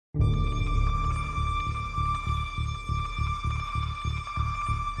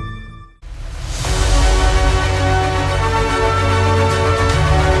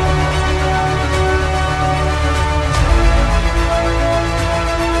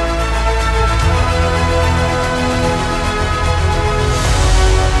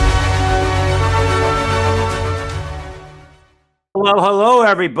Hello,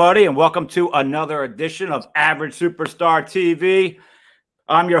 everybody, and welcome to another edition of Average Superstar TV.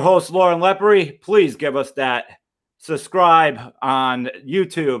 I'm your host, Lauren Lepre. Please give us that subscribe on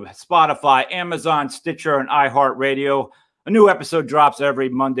YouTube, Spotify, Amazon, Stitcher, and iHeartRadio. A new episode drops every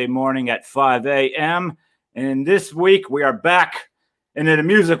Monday morning at 5 a.m. And this week, we are back into the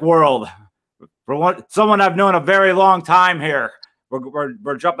music world. For someone I've known a very long time here,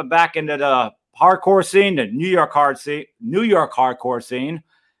 we're jumping back into the hardcore scene, the New York hardcore scene,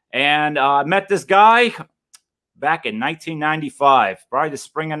 and I met this guy back in 1995, probably the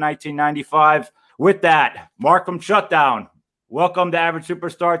spring of 1995. With that, Mark from SHUTDOWN, welcome to Average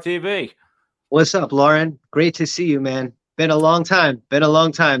Superstar TV. What's up, Lauren? Great to see you, man. Been a long time,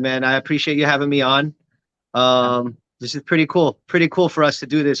 man. I appreciate you having me on. This is pretty cool for us to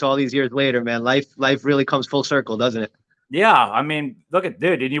do this all these years later, man. Life really comes full circle, doesn't it? Yeah, I mean, look at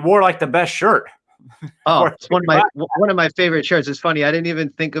dude, and you wore like the best shirt. Oh, it's one of my favorite shirts. It's funny, I didn't even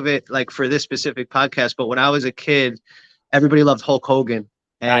think of it like for this specific podcast, but when I was a kid, everybody loved Hulk Hogan,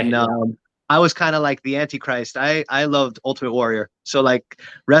 and I was kind of like the Antichrist. I loved Ultimate Warrior. So like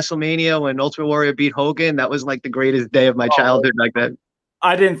WrestleMania, when Ultimate Warrior beat Hogan, that was like the greatest day of my childhood back then.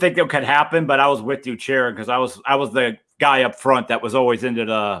 I didn't think it could happen, but I was with you cheering because I was the guy up front that was always into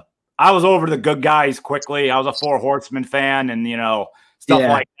the. I was over the good guys quickly. I was a Four Horsemen fan, and stuff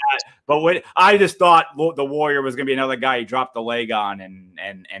like that. But I just thought the Warrior was going to be another guy he dropped the leg on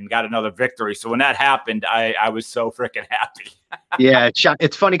and got another victory. So when that happened, I was so freaking happy. Yeah,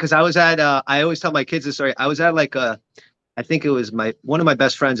 it's funny because I was at. I always tell my kids this story. I was at like I think it was one of my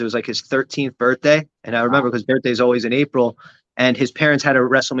best friends. It was like his 13th birthday, and I remember because birthday is always in April, and his parents had a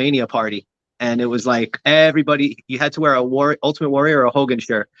WrestleMania party. And it was like everybody, you had to wear a Ultimate Warrior or a Hogan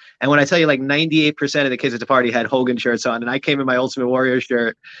shirt. And when I tell you, like 98% of the kids at the party had Hogan shirts on, and I came in my Ultimate Warrior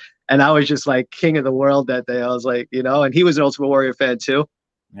shirt, and I was just like king of the world that day. I was like, and he was an Ultimate Warrior fan too.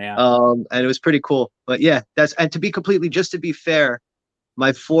 Yeah. And it was pretty cool. But yeah, just to be fair,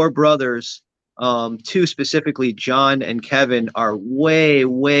 my four brothers, two specifically, John and Kevin, are way,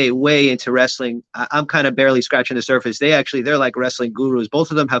 way, way into wrestling. I'm kind of barely scratching the surface. They're like wrestling gurus. Both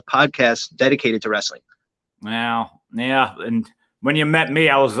of them have podcasts dedicated to wrestling. Wow. Yeah. And when you met me,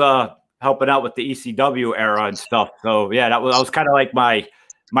 I was helping out with the ECW era and stuff. So yeah, I was kind of like my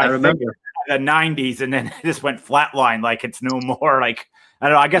I remember the 90s, and then it just went flatline, like it's no more. Like I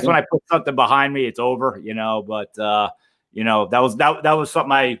don't know. I guess when I put something behind me, it's over. But that was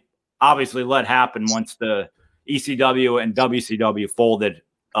something I obviously let happen once the ECW and WCW folded.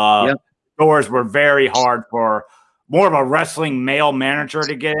 Doors were very hard for more of a wrestling male manager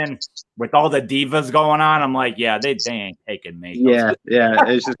to get in with all the divas going on. I'm like, yeah, they ain't taking me. Yeah.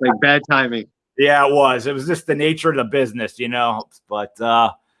 It's just like bad timing. Yeah, it was. It was just the nature of the business, But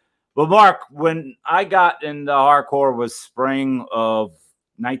Mark, when I got into hardcore was spring of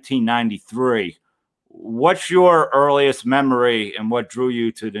 1993. What's your earliest memory and what drew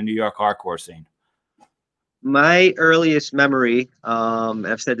you to the New York hardcore scene? My earliest memory,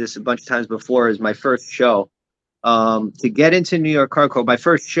 I've said this a bunch of times before, is my first show. To get into New York hardcore, my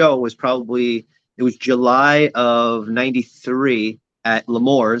first show was July of 93 at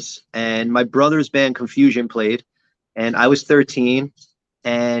L'Amour's, and my brother's band Confusion played, and I was 13,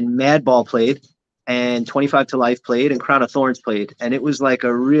 and Madball played, and 25 to Life played, and Crown of Thorns played, and it was like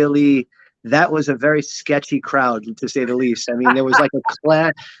that was a very sketchy crowd, to say the least. I mean, there was like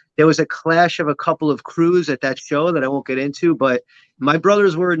a clash of a couple of crews at that show that I won't get into, but my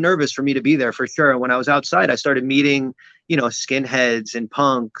brothers were nervous for me to be there for sure. And when I was outside, I started meeting, skinheads and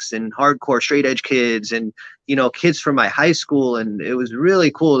punks and hardcore straight edge kids and, kids from my high school. And it was really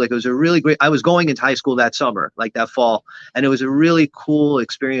cool. Like it was a really great, I was going into high school that summer, like that fall. And it was a really cool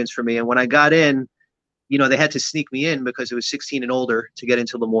experience for me. And when I got in, they had to sneak me in because it was 16 and older to get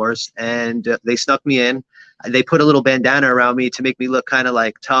into L'Amour's, and they snuck me in. They put a little bandana around me to make me look kind of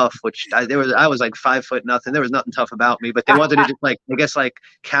like tough, which I was like 5 foot nothing. There was nothing tough about me, but they wanted to just like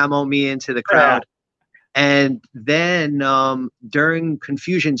camo me into the crowd. Yeah. And then during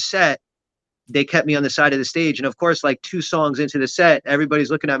Confusion set, they kept me on the side of the stage. And of course, like 2 songs into the set,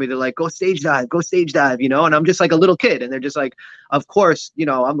 everybody's looking at me. They're like, go stage dive, and I'm just like a little kid. And they're just like, of course,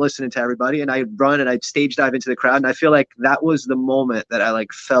 I'm listening to everybody. And I run and I stage dive into the crowd. And I feel like that was the moment that I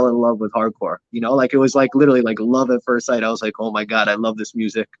like fell in love with hardcore, like it was like literally like love at first sight. I was like, oh my God, I love this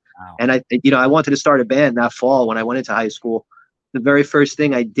music. Wow. And I wanted to start a band that fall when I went into high school. The very first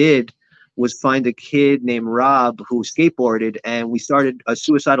thing I did was find a kid named Rob who skateboarded, and we started a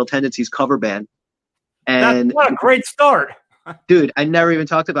Suicidal Tendencies cover band. And what a great start. Dude, I never even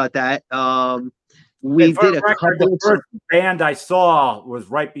talked about that. We for did the a record, couple the of first band I saw was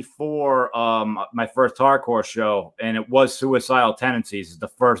right before my first hardcore show, and it was Suicidal Tendencies, the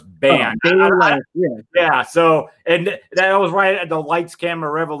first band. they were like, Yeah. So, and that was right at the Lights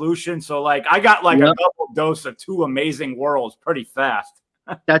Camera Revolution. So, like, I got like a double dose of two amazing worlds pretty fast.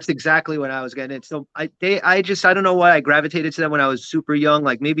 That's exactly what I was getting at. So I don't know why I gravitated to them when I was super young,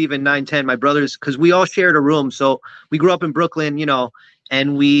 like maybe even 9, 10. My brothers, because we all shared a room. So we grew up in Brooklyn, you know,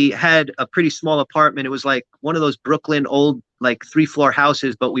 and we had a pretty small apartment. It was like one of those Brooklyn old, like 3-floor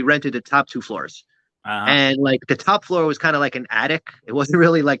houses, but we rented the top 2 floors. And like the top floor was kind of like an attic. It wasn't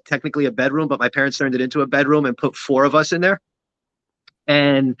really like technically a bedroom, but my parents turned it into a bedroom and put 4 of us in there.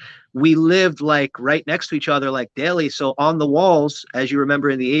 And we lived like right next to each other, like daily. So on the walls, as you remember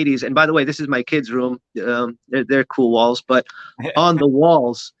in the 80s, and by the way, this is my kids' room. They're cool walls, but on the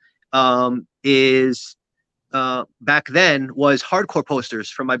walls is back then was hardcore posters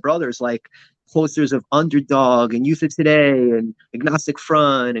from my brothers, like posters of Underdog and Youth of Today and Agnostic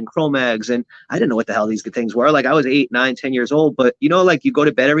Front and Cro-Mags. And I didn't know what the hell these things were. Like I was 8, 9, 10 years old, but you know, like you go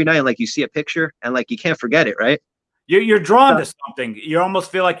to bed every night and like you see a picture and like you can't forget it, right? You're drawn to something. You almost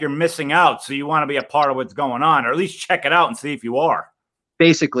feel like you're missing out. So you want to be a part of what's going on, or at least check it out and see if you are.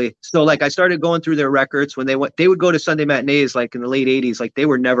 Basically. So like I started going through their records when they would go to Sunday matinees, like in the late 80s, like they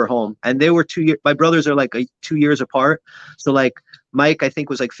were never home. And they were 2 years, my brothers are like 2 years apart. So like Mike, I think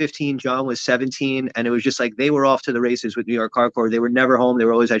was like 15, John was 17. And it was just like, they were off to the races with New York hardcore. They were never home. They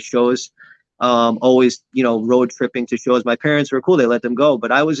were always at shows, always, you know, road tripping to shows. My parents were cool. They let them go,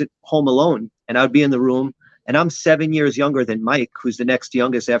 but I was at home alone and I would be in the room. And I'm 7 years younger than Mike, who's the next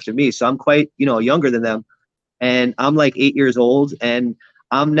youngest after me. So I'm quite, you know, younger than them. And I'm like 8 years old. And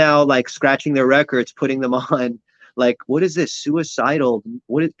I'm now like scratching their records, putting them on. Like, what is this? Suicidal?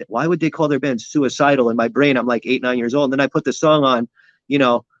 Why would they call their band Suicidal? In my brain, I'm like 8, 9 years old. And then I put the song on, you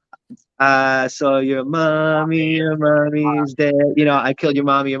know, I saw your mommy's dead. You know, I killed your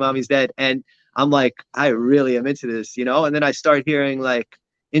mommy's dead. And I'm like, I really am into this, you know? And then I start hearing like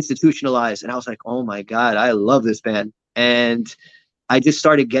Institutionalized. And I was like, oh my God, I love this band. And I just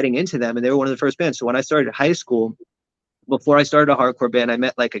started getting into them. And they were one of the first bands. So when I started high school, before I started a hardcore band, I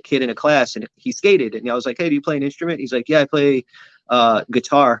met like a kid in a class and he skated. And I was like, hey, do you play an instrument? He's like, yeah, I play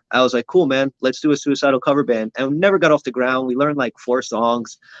guitar. I was like, cool, man, let's do a Suicidal cover band. And we never got off the ground. We learned like 4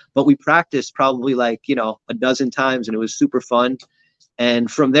 songs, but we practiced probably like, you know, a dozen times and it was super fun.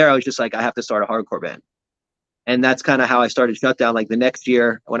 And from there, I was just like, I have to start a hardcore band. And that's kind of how I started SHUTDOWN. Like the next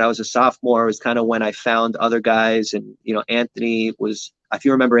year when I was a sophomore was kind of when I found other guys. And, you know, Anthony was, if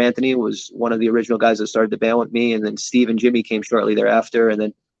you remember, Anthony was one of the original guys that started the band with me. And then Steve and Jimmy came shortly thereafter. And then,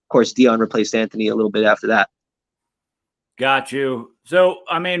 of course, Dion replaced Anthony a little bit after that. Got you. So,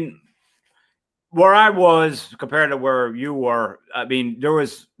 I mean, where I was compared to where you were, I mean,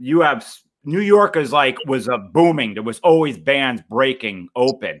 New York was a booming. There was always bands breaking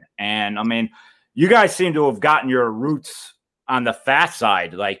open. And I mean, you guys seem to have gotten your roots on the fast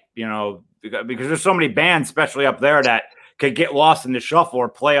side, like, you know, because there's so many bands, especially up there, that could get lost in the shuffle or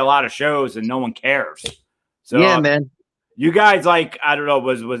play a lot of shows and no one cares. So yeah, man. You guys, like, I don't know,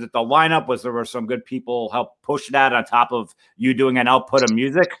 was it the lineup? There were some good people help push that on top of you doing an output of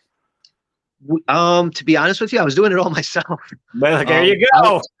music? To be honest with you, I was doing it all myself. But there you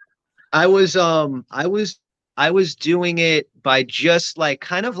go. I was doing it by just like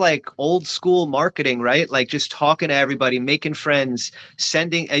kind of like old school marketing, right? Like just talking to everybody, making friends,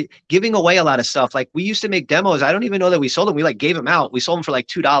 giving away a lot of stuff. Like we used to make demos. I don't even know that we sold them. We like gave them out. We sold them for like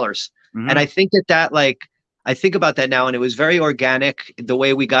 $2. Mm-hmm. And I think that like, I think about that now and it was very organic the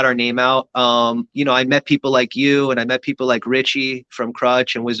way we got our name out. You know, I met people like you and I met people like Richie from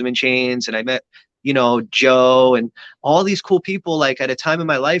Crutch and Wisdom in Chains. And I met, you know, Joe and all these cool people, like at a time in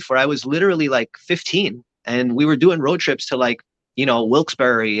my life where I was literally like 15 and we were doing road trips to like, you know,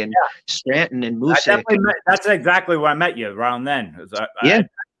 Wilkes-Barre and Scranton and Moosic. That's exactly where I met you around then.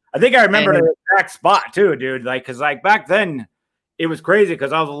 I think I remember the exact spot too, dude. Like, cause like back then it was crazy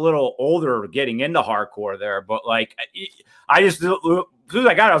because I was a little older getting into hardcore there, but like I just, as soon as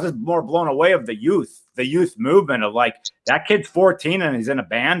I got it, I was just more blown away of the youth movement of like that kid's 14 and he's in a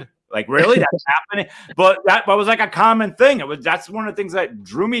band. Like, really? That's happening? But that was like a common thing. That's one of the things that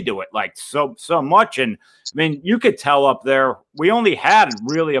drew me to it, like so much. And I mean, you could tell up there, we only had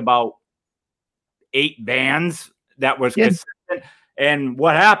really about 8 bands that was consistent. And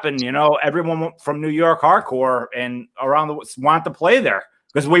what happened, you know, everyone from New York hardcore and around wanted to play there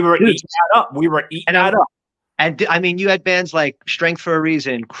because we were eating that up. We were eating that up. And I mean, you had bands like Strength for a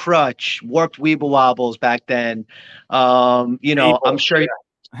Reason, Crutch, Warped Weeble Wobbles back then. You know, I'm sure.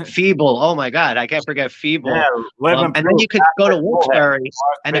 Feeble, oh my God, I can't forget Feeble. Yeah, and then you could go to Wilkes-Barre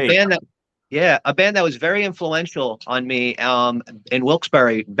and a band Yeah, a band that was very influential on me in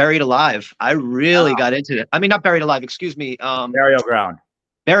Wilkes-Barre, Buried Alive. I really Oh, got into it. I mean, not Buried Alive, excuse me. Burial Ground.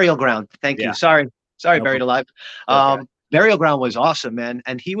 Burial Ground. Thank Yeah. you. Sorry, No, Buried Alive. okay. Burial Ground was awesome, man.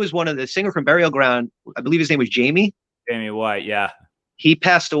 And he was one of the singer from Burial Ground. I believe his name was Jamie. Jamie White. Yeah. He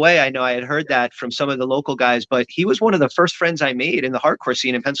passed away. I know I had heard that from some of the local guys, but he was one of the first friends I made in the hardcore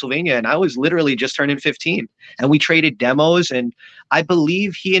scene in Pennsylvania. And I was literally just turning 15. And we traded demos. And I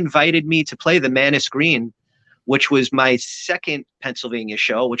believe he invited me to play the Manus Green, which was my second Pennsylvania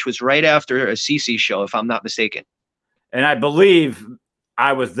show, which was right after a CC show, if I'm not mistaken. And I believe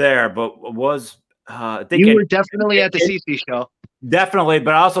I was there, but was I think you were definitely at the CC show. Definitely,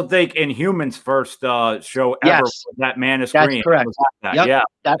 but I also think Inhuman's first show ever was that Manus Green. That's correct. Yep.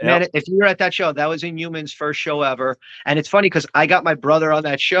 Yeah, Man, if you were at that show, that was Inhuman's first show ever. And it's funny because I got my brother on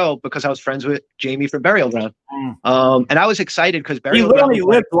that show because I was friends with Jamie from Burial Ground. And I was excited because Burial Ground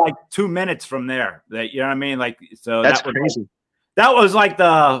lived like 2 minutes from there. That, you know what I mean? Like, so that's that was crazy. That was like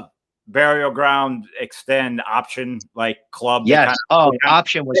the Burial Ground Extend Option like club. Yes.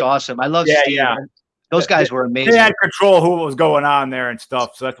 Option was awesome. I love Steve. Yeah. Those guys were amazing. They had control who was going on there and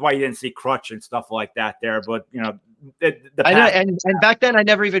stuff. So that's why you didn't see Crutch and stuff like that there. But, you know, I know, and back then I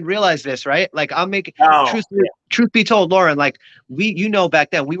never even realized this, right? Like I'm making truth be told, Lauren, like back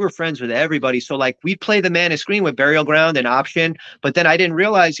then we were friends with everybody. So like we'd play the Manus Green with Burial Ground and Option, but then I didn't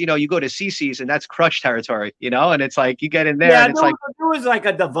realize, you go to CC's and that's Crutch territory, and it's like you get in there and it's like there was like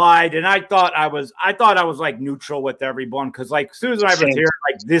a divide, and I thought I was like neutral with everyone because like as soon as I was here,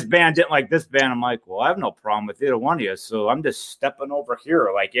 like this band didn't like this band, I'm like, well, I have no problem with either one of you, so I'm just stepping over here,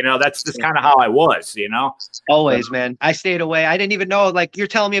 like that's just kind of how I was, always. Man, I stayed away. I didn't even know, like you're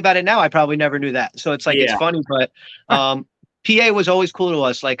telling me about it now. I probably never knew that. So it's like, it's funny, but PA was always cool to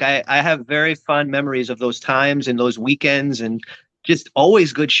us. Like I have very fond memories of those times and those weekends and just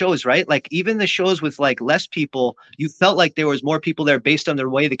always good shows, right? Like even the shows with like less people, you felt like there was more people there based on the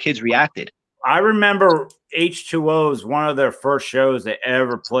way the kids reacted. I remember H2O's one of their first shows they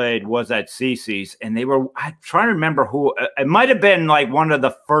ever played was at CC's, and I'm trying to remember who, it might have been like one of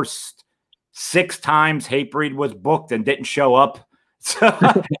the first 6 times Hatebreed was booked and didn't show up. So,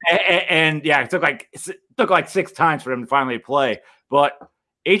 and yeah, it took like 6 times for them to finally play. But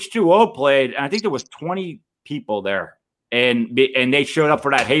H2O played, and I think there was 20 people there, and they showed up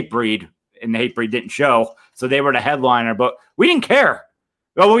for that Hatebreed, and the Hatebreed didn't show, so they were the headliner. But we didn't care.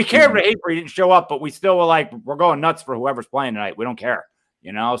 Well, we cared if the Hatebreed didn't show up, but we still were like, we're going nuts for whoever's playing tonight. We don't care.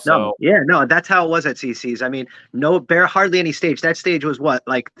 So that's how it was at CC's. I mean, hardly any stage. That stage was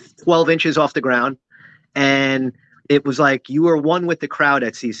like 12 inches off the ground, and it was like you were one with the crowd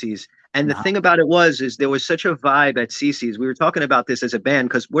at CC's. And the thing about it is there was such a vibe at CC's. We were talking about this as a band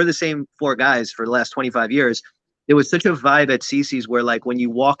because we're the same 4 guys for the last 25 years. There was such a vibe at CC's where like when you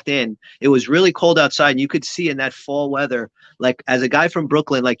walked in, it was really cold outside, and you could see in that fall weather, like as a guy from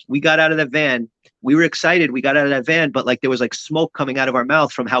Brooklyn, like we got out of the van. We were excited. We got out of that van, but like there was like smoke coming out of our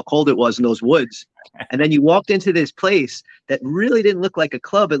mouth from how cold it was in those woods. And then you walked into this place that really didn't look like a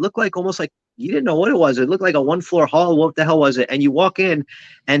club. It looked like almost like you didn't know what it was. It looked like a 1-floor hall. What the hell was it? And you walk in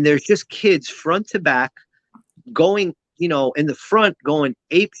and there's just kids front to back going, in the front going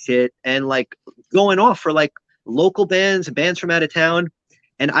ape shit and like going off for like local bands from out of town.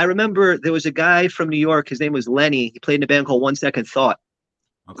 And I remember there was a guy from New York. His name was Lenny. He played in a band called 1 Second Thought.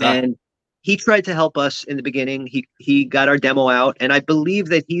 Okay. And he tried to help us in the beginning. He got our demo out, and I believe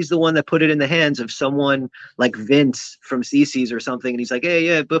that he's the one that put it in the hands of someone like Vince from CC's or something. And he's like, "Hey,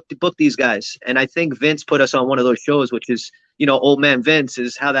 yeah, book these guys." And I think Vince put us on one of those shows, which is, Old Man Vince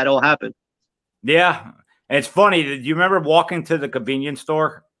is how that all happened. Yeah, and it's funny. Do you remember walking to the convenience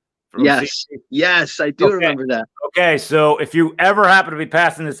store? Yes, I do remember that. Okay, so if you ever happen to be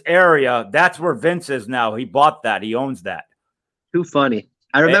passing this area, that's where Vince is now. He bought that. He owns that. Too funny.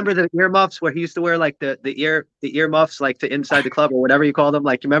 I remember the earmuffs where he used to wear like the earmuffs like to inside the club or whatever you call them.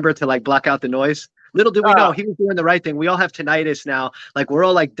 Like, you remember, to like block out the noise. Little did we know he was doing the right thing. We all have tinnitus now. Like we're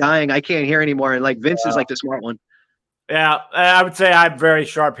all like dying. I can't hear anymore. And like Vince is like the smart one. Yeah, I would say I have very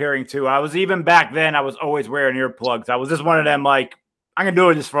sharp hearing too. I was even back then. I was always wearing earplugs. I was just one of them like, I'm gonna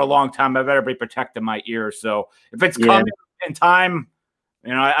do this for a long time. I better be protecting my ears. So if it's coming in time,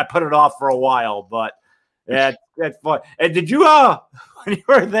 I put it off for a while. But yeah, that's fun. And did you when you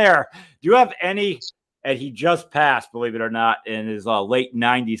were there, do you have any? And he just passed, believe it or not, in his late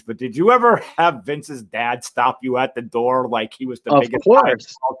 90s. But did you ever have Vince's dad stop you at the door like he was the biggest guy?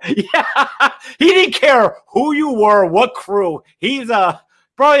 Yeah, he didn't care who you were, what crew. He's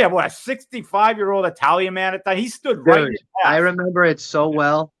probably a 65-year-old Italian man at that. He stood right. I remember it so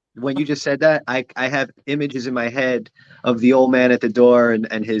well. when you just said that, I have images in my head of the old man at the door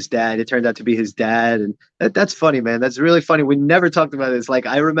and his dad. It turned out to be his dad, and that's funny, man. That's really funny. We never talked about this. Like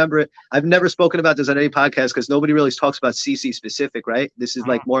I remember it. I've never spoken about this on any podcast because nobody really talks about CC specific, right? This is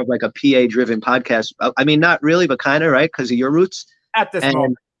like more of like a PA driven podcast. I mean, not really, but kind of, right? Because of your roots at this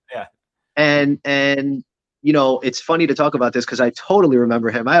moment. Yeah. And you know, it's funny to talk about this because I totally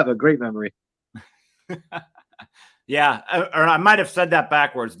remember him. I have a great memory. Yeah, or I might have said that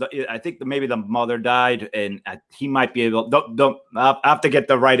backwards. I think maybe the mother died, and he might be able. I have to get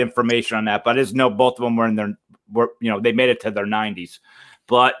the right information on that. But I just know both of them they made it to their 90s.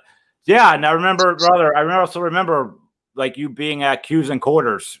 But yeah, and I remember, brother. I also remember like you being at Q's and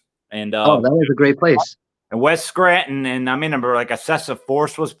Quarters, and that was a great place. And West Scranton, and I remember like Excessive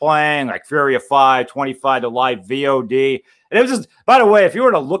Force was playing, like Fury of 5, 25 to live VOD, and it was just. By the way, if you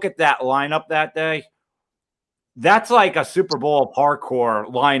were to look at that lineup that day. That's like a Super Bowl hardcore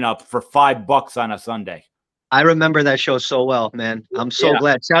lineup for $5 on a Sunday. I remember that show so well, man. I'm so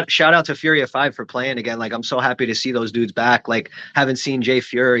glad. Shout out to Fury of 5 for playing again. Like, I'm so happy to see those dudes back. Like, haven't seen Jay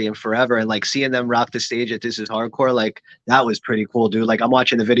Fury in forever, and like seeing them rock the stage at This Is Hardcore, like that was pretty cool, dude. Like, I'm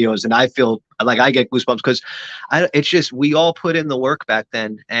watching the videos and I feel like I get goosebumps because it's just we all put in the work back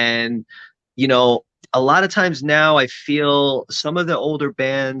then, and you know, a lot of times now I feel some of the older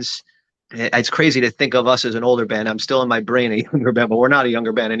bands. It's crazy to think of us as an older band. I'm still in my brain a younger band, but we're not a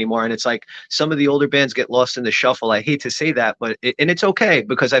younger band anymore. And it's like some of the older bands get lost in the shuffle. I hate to say that, but it's okay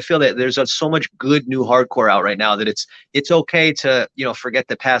because I feel that there's so much good new hardcore out right now that it's okay to, you know, forget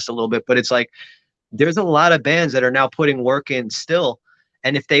the past a little bit. But it's like there's a lot of bands that are now putting work in still.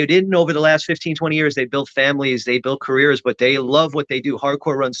 And if they didn't over the last 15, 20 years, they built families, they built careers, but they love what they do.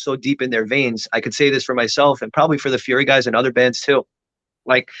 Hardcore runs so deep in their veins. I could say this for myself and probably for the Fury guys and other bands too.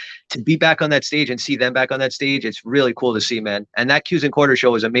 Like to be back on that stage and see them back on that stage, it's really cool to see, man. And that Q's and Quarter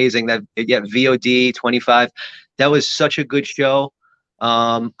show was amazing. VOD 25, that was such a good show.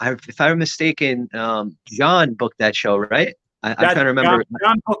 If I'm mistaken, John booked that show, right? I'm trying to remember.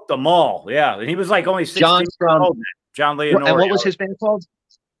 John booked them all. Yeah, and he was like only 16 years old. John Leonore. And what was his band called?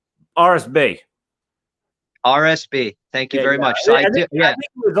 RSB. RSB. Thank you very much. So I think he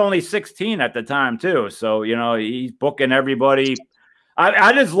was only 16 at the time too. So you know he's booking everybody.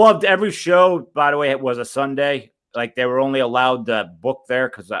 I just loved every show. By the way, it was a Sunday. Like they were only allowed to book there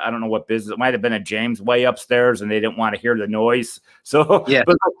because I don't know what business. It might have been a James way upstairs, and they didn't want to hear the noise. So yeah,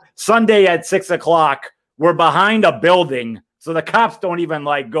 but Sunday at 6:00, we're behind a building, so the cops don't even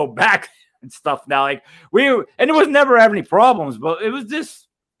like go back and stuff now. Like and it was never have any problems, but it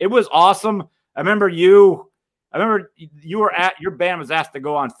was awesome. I remember you were your band was asked to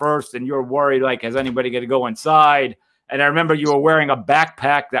go on first, and you were worried like, is anybody going to go inside? And I remember you were wearing a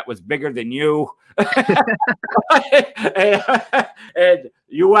backpack that was bigger than you. and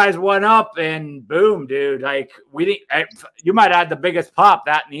you guys went up and boom, dude. Like you might have had the biggest pop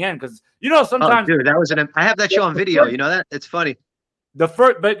that in the end. Cause you know, sometimes dude, I have that show on video. You know that? It's funny. But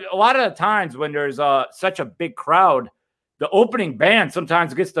a lot of the times when there's such a big crowd, the opening band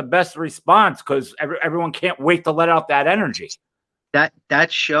sometimes gets the best response because everyone can't wait to let out that energy.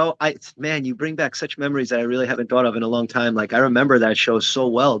 That show, man, you bring back such memories that I really haven't thought of in a long time. Like I remember that show so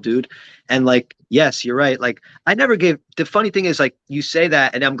well, dude. And like, yes, you're right. Like the funny thing is like you say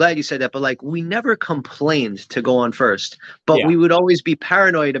that, and I'm glad you said that, but like we never complained to go on first, but we would always be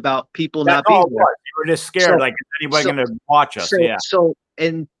paranoid about people not being there. You were just scared, like is anybody going to watch us? So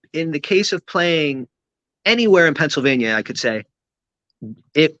in the case of playing anywhere in Pennsylvania, I could say,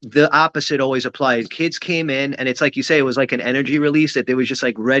 the opposite always applied. Kids came in and it's like you say, it was like an energy release that they was just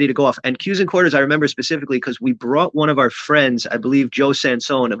like ready to go off. And Q's and Quarters, I remember specifically because we brought one of our friends, I believe Joe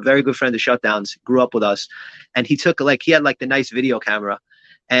Sansone, a very good friend of SHUTDOWN's, grew up with us. And he had like the nice video camera.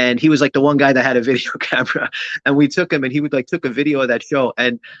 And he was like the one guy that had a video camera. And we took him and he would like took a video of that show.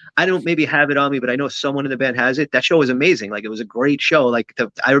 And I don't maybe have it on me, but I know someone in the band has it. That show was amazing. Like it was a great show. Like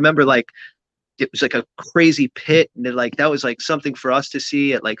I remember like it was like a crazy pit, and that was like something for us to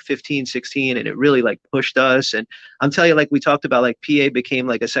see at like 15, 16, and it really like pushed us. And I'm telling you, like we talked about, like PA became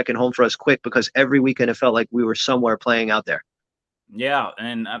like a second home for us quick because every weekend it felt like we were somewhere playing out there. Yeah,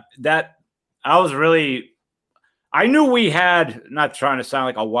 and I knew we had, not trying to sound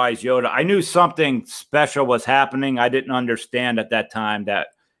like a wise Yoda, I knew something special was happening. I didn't understand at that time that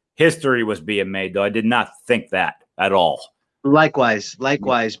history was being made, though. I did not think that at all. Likewise.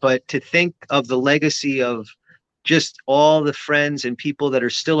 But to think of the legacy of just all the friends and people that are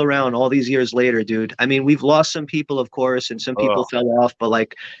still around all these years later, dude. I mean, we've lost some people, of course, and some people fell off, but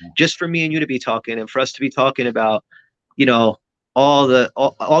like just for me and you to be talking and for us to be talking about, you know, all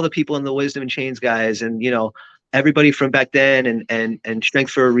the people in the Wisdom and Chains guys and, you know, everybody from back then, and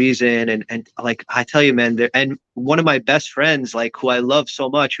Strength for a Reason, and like I tell you, man, and one of my best friends, like who I love so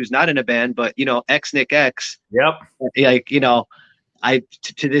much, who's not in a band, but ex Nick X, Yep. like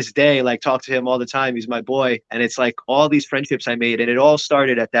to this day, like, talk to him all the time. He's my boy. And it's like all these friendships I made. And it all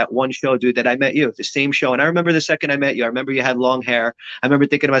started at that one show, dude, that I met you, the same show. And I remember the second I met you, I remember you had long hair. I remember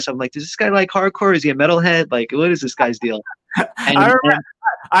thinking to myself, like, does this guy like hardcore? Is he a metalhead? Like, what is this guy's deal? And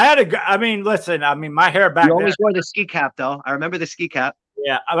I mean, listen, I mean, my hair back you then. always wore the ski cap, though. I remember the ski cap.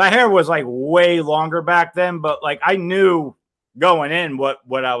 Yeah. My hair was like way longer back then, but like I knew going in what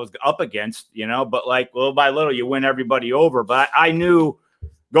I was up against, but like little by little you win everybody over. But I knew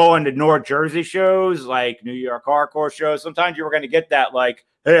going to North Jersey shows, like New York hardcore shows, sometimes you were going to get that like,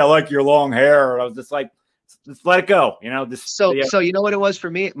 hey, I like your long hair. And I was just like, just let it go, So you know what it was for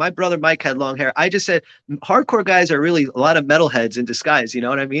me? My brother Mike had long hair. I just said hardcore guys are really a lot of metalheads in disguise. You know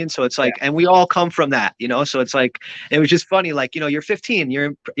what I mean? So it's like, and we all come from that, So it's like, it was just funny. Like, you're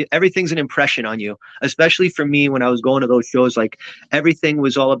 15, everything's an impression on you. Especially for me, when I was going to those shows, like everything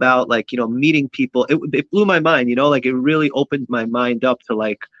was all about like, meeting people. It blew my mind, like it really opened my mind up to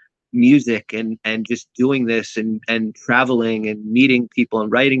like music and just doing this and traveling and meeting people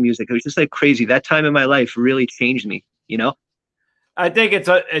and writing music. It was just like crazy. That time in my life really changed me, I think it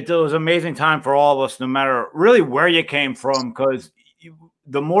was an amazing time for all of us, no matter really where you came from, because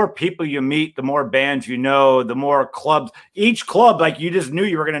the more people you meet, the more bands the more clubs. Each club, like you just knew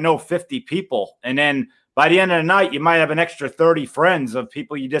you were going to know 50 people. And then by the end of the night, you might have an extra 30 friends of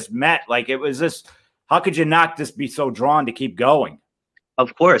people you just met. Like it was just, how could you not just be so drawn to keep going?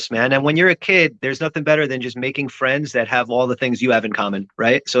 Of course, man. And when you're a kid, there's nothing better than just making friends that have all the things you have in common,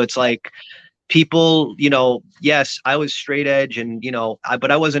 right? So it's like people, yes, I was straight edge and, but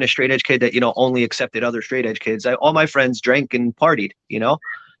I wasn't a straight edge kid that, only accepted other straight edge kids. All my friends drank and partied,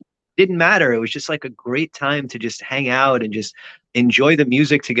 didn't matter. It was just like a great time to just hang out and just enjoy the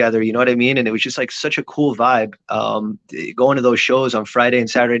music together. You know what I mean? And it was just like such a cool vibe going to those shows on Friday and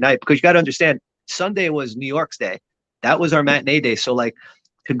Saturday night, because you got to understand, Sunday was New York's day. That was our matinee day. So like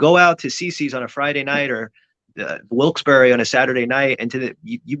to go out to CC's on a Friday night or Wilkes-Barre on a Saturday night, and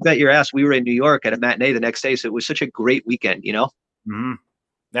you bet your ass we were in New York at a matinee the next day. So it was such a great weekend, Mm-hmm.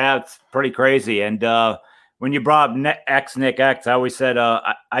 That's pretty crazy. And when you brought up Nick X, I always said,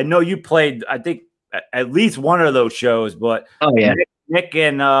 I know you played, I think, at least one of those shows, but oh yeah, Nick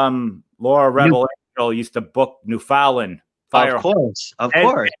and Laura Rebel Angel used to book Newfoundland Fire. Of course.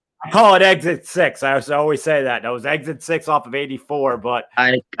 I call it Exit 6. I always say that. That was Exit 6 off of 84, but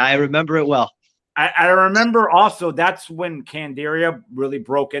I remember it well. I remember also that's when Candiria really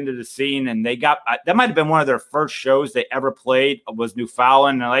broke into the scene, and they got that might have been one of their first shows they ever played was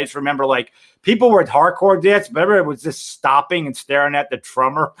Newfoundland. And I just remember like people were at hardcore dance, but everybody was just stopping and staring at the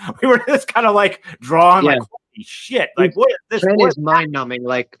drummer. We were just kind of like drawn, like holy shit, like what is this? Ken is mind numbing.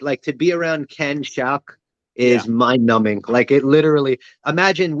 Like to be around Ken Shock is mind numbing. Like it literally,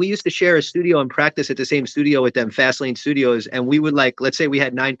 imagine we used to share a studio and practice at the same studio with them, Fastlane Studios. And we would like, let's say we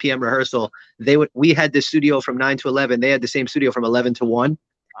had 9 p.m. rehearsal. We had the studio from 9 to 11. They had the same studio from 11 to 1.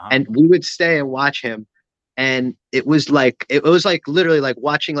 And we would stay and watch him. And it was like literally like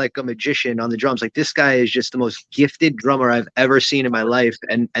watching like a magician on the drums. Like this guy is just the most gifted drummer I've ever seen in my life.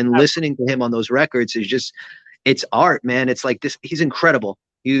 And listening to him on those records is just, it's art, man. It's like this, he's incredible.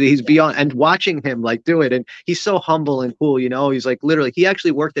 He's beyond, and watching him like do it, and he's so humble and cool, he's like literally, he actually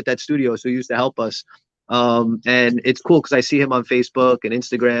worked at that studio, so he used to help us. And it's cool because I see him on Facebook and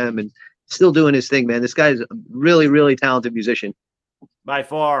Instagram and still doing his thing, man. This guy's a really, really talented musician. By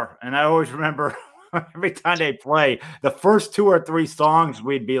far. And I always remember every time they play, the first 2 or 3 songs,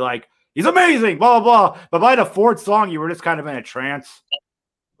 we'd be like, he's amazing, blah, blah, blah. But by the 4th song, you were just kind of in a trance.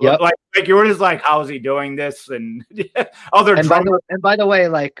 Yeah, like you were just like, how is he doing this? And other by the way,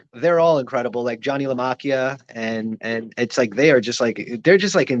 like they're all incredible, like Johnny LaMacchia, and it's like they're just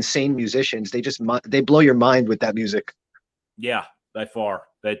like insane musicians. They blow your mind with that music. Yeah, by far.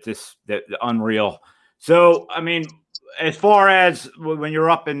 That's unreal. So I mean, as far as when you're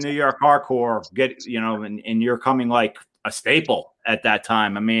up in New York hardcore, and you're coming like a staple at that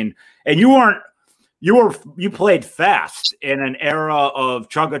time. I mean, and you played fast in an era of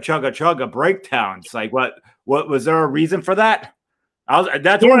chugga chugga chugga breakdowns. Like what was there a reason for that?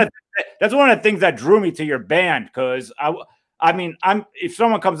 That's one of the things that drew me to your band, because I mean if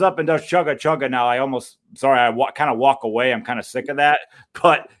someone comes up and does chugga chugga now, I kind of walk away. I'm kind of sick of that.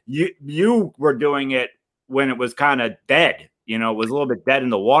 But you were doing it when it was kind of dead. It was a little bit dead in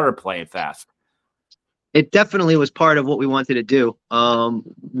the water playing fast. It definitely was part of what we wanted to do. I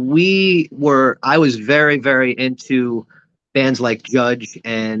was very, very into bands like Judge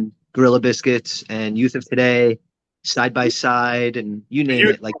and Gorilla Biscuits and Youth of Today, Side by Side, and you name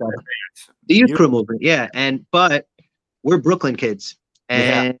it, like that. The Youth Crew movement, yeah. But we're Brooklyn kids,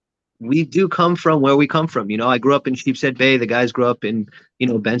 Yeah. and we do come from where we come from. I grew up in Sheepshead Bay. The guys grew up in,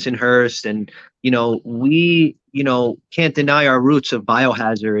 Bensonhurst, and we, can't deny our roots of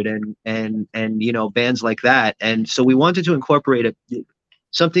Biohazard and bands like that. And so we wanted to incorporate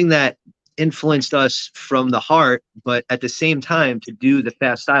something that influenced us from the heart, but at the same time to do the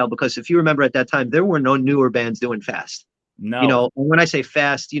fast style. Because if you remember at that time, there were no newer bands doing fast. No. And when I say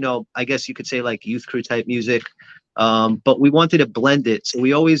fast, I guess you could say like youth crew type music. But we wanted to blend it. So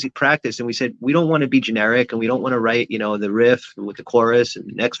we always practiced, and we said, we don't want to be generic, and we don't want to write, the riff with the chorus and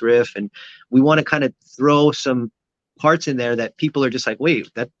the next riff. And we want to kind of throw some parts in there that people are just like,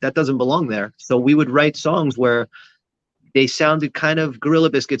 wait, that doesn't belong there. So we would write songs where they sounded kind of Gorilla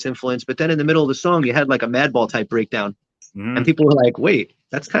Biscuits influence, but then in the middle of the song, you had like a Madball type breakdown. And people were like, wait,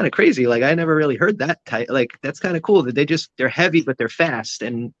 that's kind of crazy. Like, I never really heard that type. Like, that's kind of cool that they're heavy, but they're fast.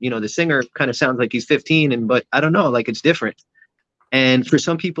 And, the singer kind of sounds like he's 15, but I don't know, like it's different. And for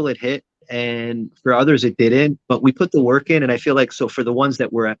some people it hit, and for others it didn't, but we put the work in. And I feel like, so for the ones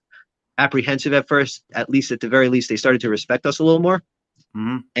that were apprehensive at first, at least at the very least, they started to respect us a little more.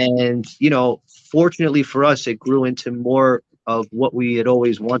 And, fortunately for us, it grew into more of what we had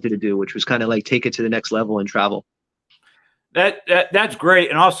always wanted to do, which was kind of like take it to the next level and travel. That's great.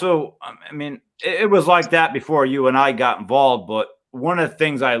 And also, I mean, it was like that before you and I got involved. But one of the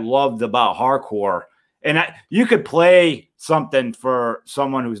things I loved about hardcore, and you could play something for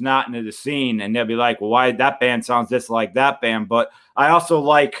someone who's not into the scene, and they'll be like, well, why that band sounds just like that band? But I also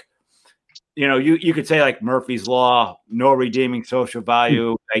like, you could say like Murphy's Law, No Redeeming Social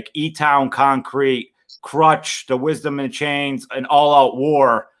Value, like E-Town Concrete, Crutch, The Wisdom in Chains, and All Out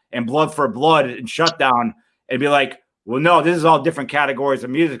War, and Blood for Blood, and Shutdown, and be like, well, no, this is all different categories of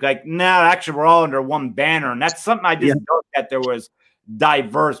music. Like, no, actually, we're all under one banner. And that's something I just noticed, that there was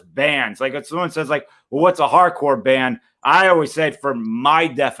diverse bands. Like, if someone says, like, well, what's a hardcore band? I always say, for my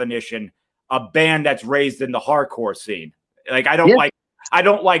definition, a band that's raised in the hardcore scene. Like, I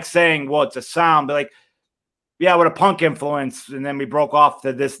don't like saying, well, it's a sound, but like, yeah, with a punk influence, and then we broke off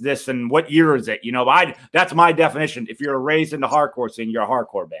to this, and what year is it? That's my definition. If you're raised in the hardcore scene, you're a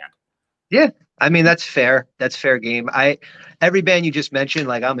hardcore band. Yeah. I mean, that's fair. That's fair game. Every band you just mentioned,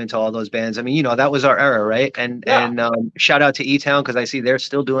 like, I'm into all those bands. I mean, that was our era, right? And shout out to E-Town, because I see they're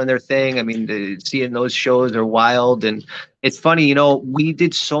still doing their thing. I mean, seeing those shows are wild, and it's funny. We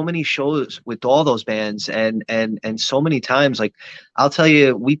did so many shows with all those bands, and so many times. Like, I'll tell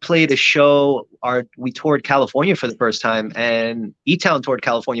you, we played a show. We toured California for the first time, and E-Town toured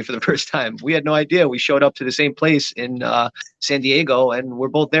California for the first time. We had no idea. We showed up to the same place in San Diego, and we're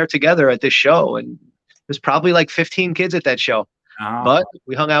both there together at this show. And there's probably like 15 kids at that show. But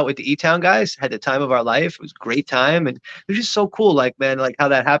we hung out with the E-Town guys, had the time of our life. It was a great time. And it was just so cool, like, man, like how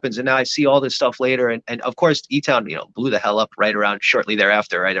that happens. And now I see all this stuff later. And of course, E-Town, blew the hell up right around shortly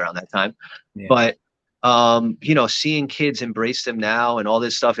thereafter, right around that time. Yeah. But, seeing kids embrace them now and all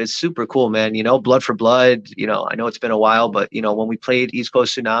this stuff, it's super cool, man. Blood for Blood, I know it's been a while, but, when we played East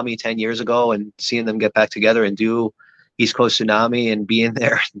Coast Tsunami 10 years ago, and seeing them get back together and do East Coast Tsunami and being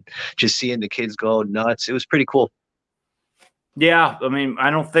there and just seeing the kids go nuts, it was pretty cool. Yeah, I mean, I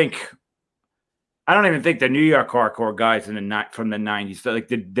don't even think the New York hardcore guys from the 90s, like,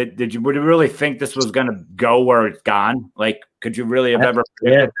 would you really think this was going to go where it's gone? Like, could you really have ever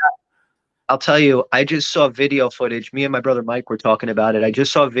predicted that? I'll tell you, I just saw video footage. Me and my brother Mike were talking about it. I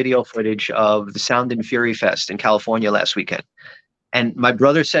just saw video footage of the Sound and Fury Fest in California last weekend. And my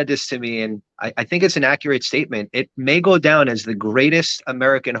brother said this to me, and I think it's an accurate statement. It may go down as the greatest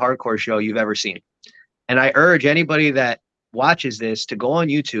American hardcore show you've ever seen. And I urge anybody that watches this to go on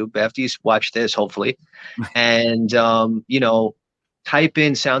YouTube after you watch this, hopefully, and type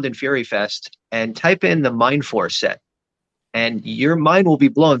in Sound and Fury Fest and type in the Mind Force set, and your mind will be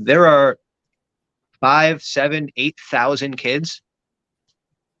blown. There are 5, 7, 8,000 kids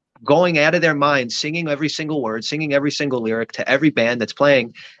going out of their minds, singing every single word, singing every single lyric to every band that's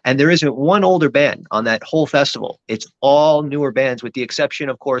playing. And there isn't one older band on that whole festival. It's all newer bands, with the exception,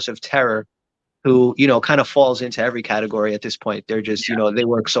 of course, of Terror, who, kind of falls into every category at this point. They're just, they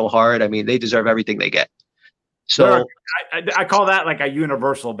work so hard. I mean, they deserve everything they get. So I call that like a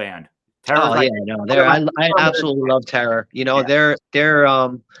universal band. Terror's I absolutely love Terror. They're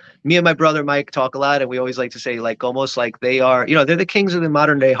me and my brother Mike talk a lot, and we always like to say, like, almost like they are, they're the kings of the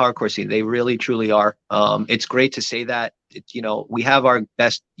modern day hardcore scene. They really, truly are. It's great to say that. We have our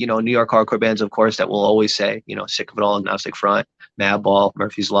best, New York hardcore bands, of course, that we'll always say, Sick of It All, Agnostic Front, Madball,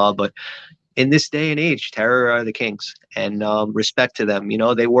 Murphy's Law, but in this day and age, Terror are the kings, and respect to them. You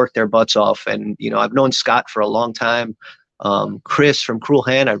know, they work their butts off. And, you know, I've known Scott for a long time. Chris from Cruel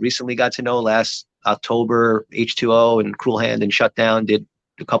Hand, I recently got to know last October. H2O and Cruel Hand and Shutdown did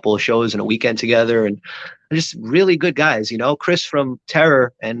a couple of shows in a weekend together, and they're just really good guys. You know, Chris from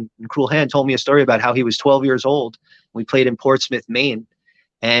Terror and Cruel Hand told me a story about how he was 12 years old. We played in Portsmouth, Maine,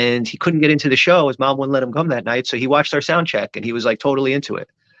 and he couldn't get into the show. His mom wouldn't let him come that night. So he watched our sound check and he was like totally into it.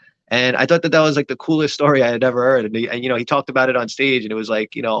 And I thought that was like the coolest story I had ever heard. And you know, he talked about it on stage, and it was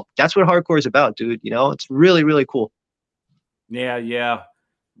like, you know, that's what hardcore is about, dude. You know, it's really, really cool. Yeah. Yeah.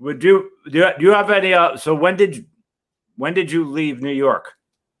 Would you, do you have any, so when did you leave New York?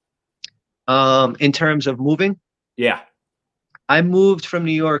 In terms of moving? Yeah. I moved from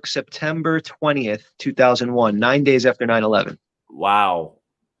New York September 20th, 2001, 9 days after 9/11. Wow.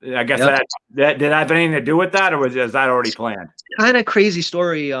 I guess that did that have anything to do with that, or was that already planned? Kind of crazy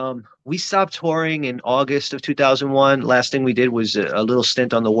story. We stopped touring in August of 2001. Last thing we did was a little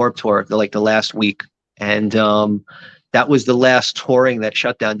stint on the Warped Tour, like the last week. And that was the last touring that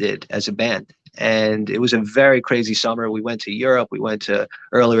Shutdown did as a band. And it was a very crazy summer. We went to Europe. We went to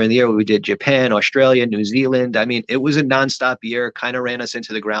earlier in the year, we did Japan, Australia, New Zealand. I mean, it was a nonstop year, kind of ran us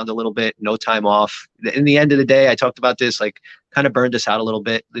into the ground a little bit, no time off. In the end of the day, I talked about this, like kind of burned us out a little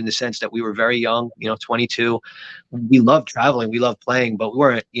bit in the sense that we were very young, you know, 22. We loved traveling, we loved playing, but we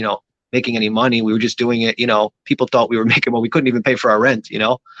weren't, you know, making any money. We were just doing it. You know, people thought we were making, well, we couldn't even pay for our rent, you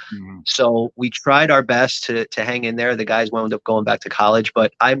know? Mm-hmm. So we tried our best to hang in there. The guys wound up going back to college,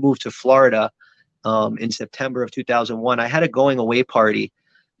 but I moved to Florida in September of 2001. I had a going away party.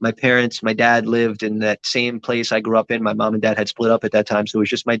 My dad lived in that same place I grew up in. My mom and dad had split up at that time. So it was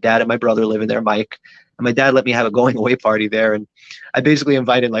just my dad and my brother living there, Mike. And my dad let me have a going away party there. And I basically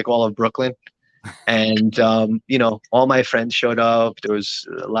invited like all of Brooklyn. And, you know, all my friends showed up. There was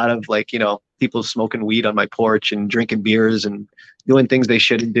a lot of like, you know, people smoking weed on my porch and drinking beers and doing things they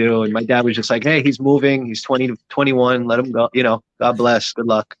shouldn't do. And my dad was just like, hey, he's moving. He's 20 to 21. Let him go. You know, God bless. Good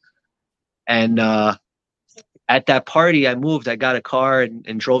luck. And at that party, I got a car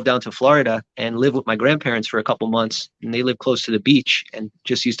and drove down to Florida and lived with my grandparents for a couple months. And they lived close to the beach and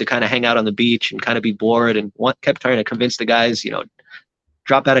just used to kind of hang out on the beach and kind of be bored, and kept trying to convince the guys, you know,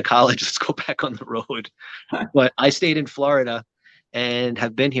 drop out of college, let's go back on the road. But I stayed in Florida and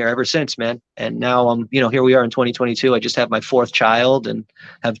have been here ever since, man. And now you know, here we are in 2022. I just have my 4th child and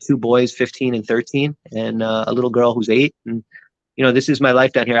have 2 boys, 15 and 13, and a little girl who's 8. And you know, this is my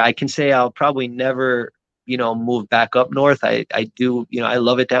life down here. I can say I'll probably never, you know, move back up north. I do, you know, I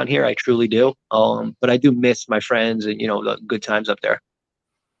love it down here. I truly do. But I do miss my friends and, you know, the good times up there.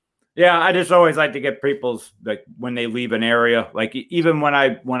 Yeah, I just always like to get people's, like, when they leave an area, like even when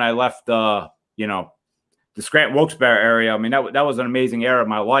I left, you know, the Scranton Wilkes-Barre area. I mean, that was an amazing era of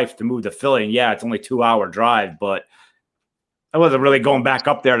my life to move to Philly. And yeah, it's only 2-hour drive, but I wasn't really going back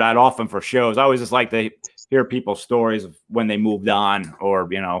up there that often for shows. I always just like to hear people's stories of when they moved on, or,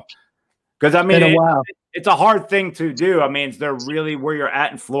 you know, because I mean, it's a hard thing to do. I mean, is there really, where you're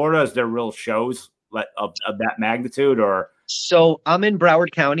at in Florida, is there real shows of that magnitude? Or so I'm in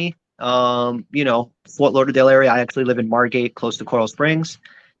Broward County, you know, Fort Lauderdale area. I actually live in Margate, close to Coral Springs,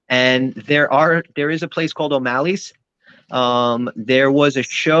 and there is a place called O'Malley's. There was a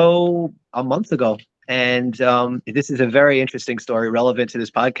show a month ago. And this is a very interesting story relevant to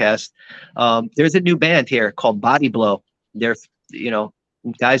this podcast. There's a new band here called Body Blow. They're, you know,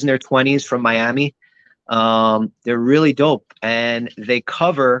 guys in their 20s from Miami. They're really dope. And they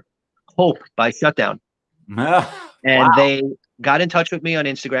cover Hope by Shutdown. And wow. They got in touch with me on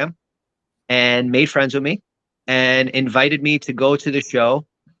Instagram and made friends with me and invited me to go to the show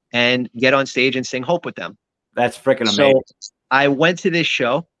and get on stage and sing Hope with them. That's freaking amazing. So I went to this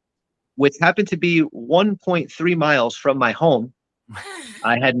show, which happened to be 1.3 miles from my home.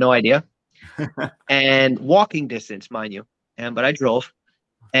 I had no idea. And walking distance, mind you. But I drove.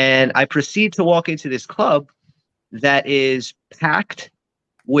 And I proceed to walk into this club that is packed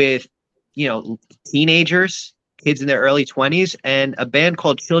with, you know, teenagers, kids in their early 20s, and a band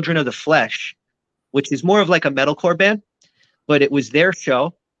called Children of the Flesh, which is more of like a metalcore band. But it was their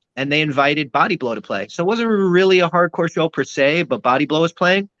show, and they invited Body Blow to play. So it wasn't really a hardcore show per se, but Body Blow was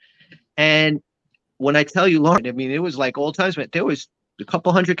playing. And when I tell you, Lauren, I mean, it was like old times, but there was a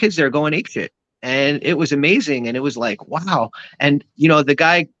couple hundred kids there going apeshit. And it was amazing. And it was like, wow. And, you know, the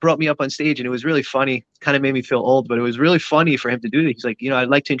guy brought me up on stage, and it was really funny. Kind of made me feel old, but it was really funny for him to do that. He's like, you know, I'd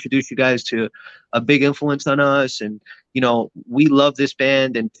like to introduce you guys to a big influence on us. And, you know, we love this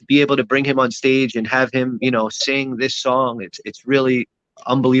band, and to be able to bring him on stage and have him, you know, sing this song, it's really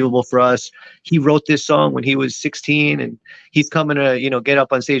unbelievable for us. He wrote this song when he was 16, and he's coming to, get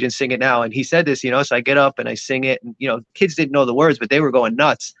up on stage and sing it now. And he said this, so I get up and I sing it, and, kids didn't know the words, but they were going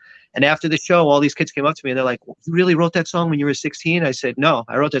nuts. And after the show, all these kids came up to me and they're like, "You really wrote that song when you were 16?" I said, "No,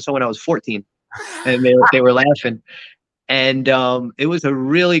 I wrote that song when I was 14." And they were laughing. And it was a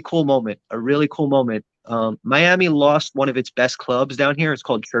really cool moment, Miami lost one of its best clubs down here. It's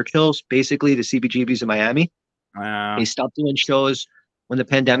called Churchill's, basically the CBGB's in Miami. They stopped doing shows when the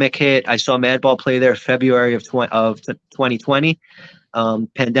pandemic hit. I saw Madball play there February of 2020.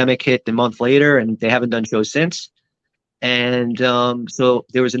 Pandemic hit the month later, and they haven't done shows since. And so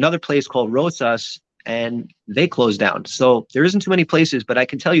there was another place called Rosas, and they closed down. So there isn't too many places, but I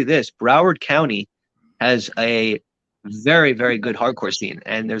can tell you this: Broward County has a very, very good hardcore scene,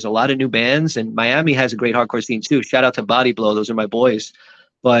 and there's a lot of new bands, and Miami has a great hardcore scene too. Shout out to Body Blow. Those are my boys.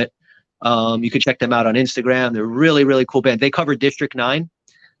 But you can check them out on Instagram. They're really, really cool band. They cover District 9,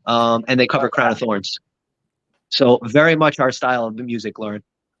 and they cover Crown of Thorns. So very much our style of the music, Lauren.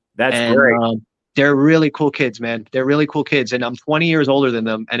 That's great. They're really cool kids, man. They're really cool kids. And I'm 20 years older than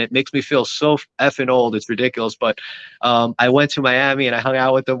them, and it makes me feel so effing old. It's ridiculous. But I went to Miami and I hung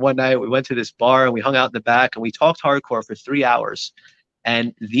out with them one night. We went to this bar and we hung out in the back and we talked hardcore for 3 hours.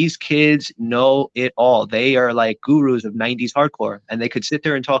 And these kids know it all. They are like gurus of 90s hardcore, and they could sit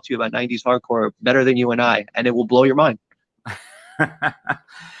there and talk to you about 90s hardcore better than you and I, and it will blow your mind.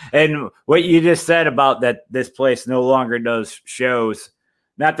 And what you just said about that this place no longer does shows,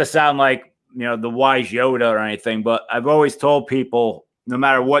 not to sound like, the wise Yoda or anything, but I've always told people, no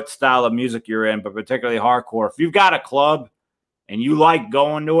matter what style of music you're in, but particularly hardcore, if you've got a club and you like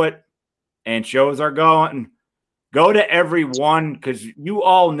going to it and shows are going, go to every one, because you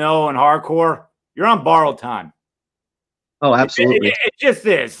all know in hardcore, you're on borrowed time. Oh, absolutely. It just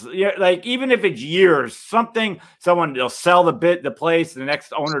is. Like, even if it's years, someone will sell the place, the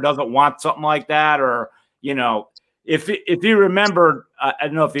next owner doesn't want something like that, or, if you remember, I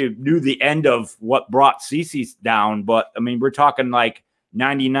don't know if you knew the end of what brought CC's down, but I mean, we're talking like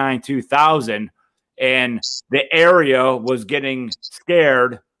 99, 2000, and the area was getting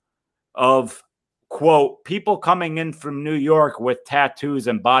scared of, quote, people coming in from New York with tattoos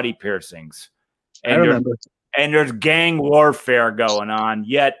and body piercings. And I remember. There's gang warfare going on.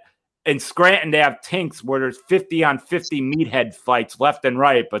 Yet in Scranton, they have tinks where there's 50 on 50 meathead fights left and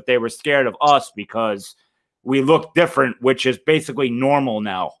right, but they were scared of us because we look different, which is basically normal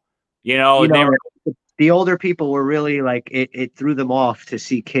now. The older people were really like, it threw them off to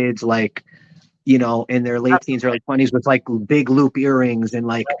see kids like, in their late teens, early 20s with like big loop earrings and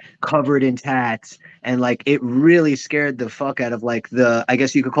like covered in tats. And like, it really scared the fuck out of like I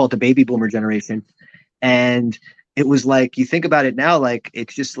guess you could call it the baby boomer generation. And it was like, you think about it now, like,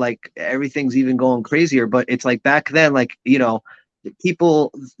 it's just like everything's even going crazier, but it's like back then, like,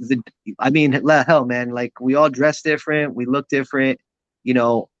 people, hell, man, like, we all dress different, we look different,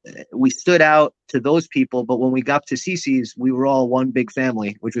 we stood out to those people, but when we got to CC's, we were all one big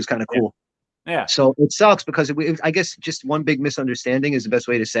family, which was kind of cool. Yeah. So it sucks because I guess just one big misunderstanding is the best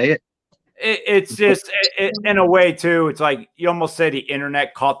way to say it. It's just, in a way too, it's like you almost say the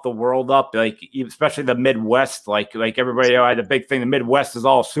internet caught the world up, like especially the Midwest, like everybody had a big thing. The Midwest is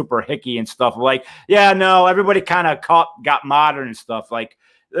all super hicky and stuff. Like, yeah, no, everybody kind of got modern and stuff. Like,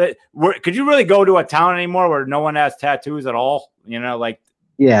 could you really go to a town anymore where no one has tattoos at all?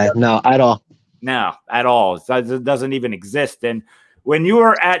 Yeah, no, at all. No, at all. It doesn't even exist. And when you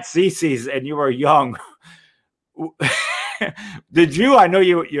were at CC's and you were young, did you? I know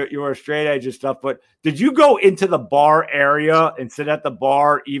you were straight edge and stuff, but did you go into the bar area and sit at the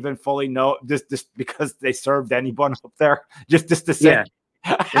bar, even fully just because they served anyone up there? Just to say, yeah,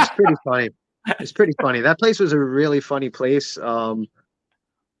 it's pretty funny. It's pretty funny. That place was a really funny place.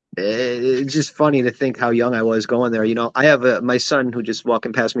 It's just funny to think how young I was going there. I have my son who just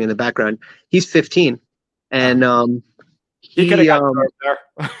walking past me in the background. He's 15, and he could have got served there.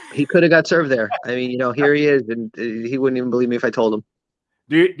 He could have got served there. I mean, here he is, and he wouldn't even believe me if I told him.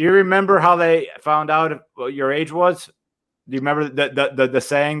 Do you remember how they found out what your age was? Do you remember the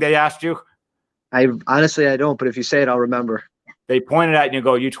saying they asked you? I don't, but if you say it, I'll remember. They pointed at you and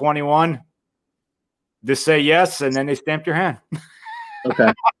go, "You 21?" Just say yes, and then they stamped your hand.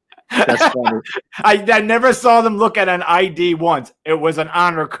 Okay. That's funny. I never saw them look at an ID once. It was an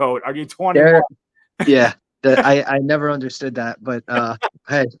honor code. Are you 21? Yeah. I never understood that, but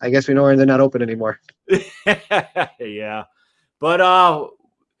hey, I guess we know where they're not open anymore. Yeah. But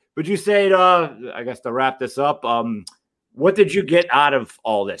would you say, I guess to wrap this up, what did you get out of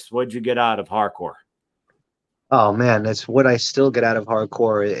all this? What did you get out of hardcore? Oh man, that's what I still get out of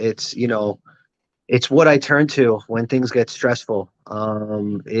hardcore. It's, it's what I turn to when things get stressful.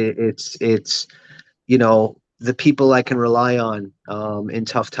 It's you know, the people I can rely on in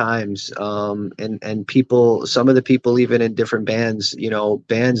tough times, and people, some of the people even in different bands, you know,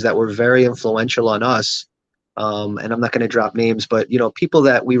 bands that were very influential on us. And I'm not going to drop names, but you know, people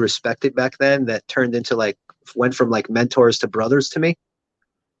that we respected back then that turned into like, went from like mentors to brothers to me.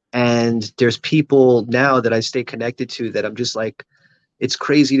 And there's people now that I stay connected to that I'm just like, it's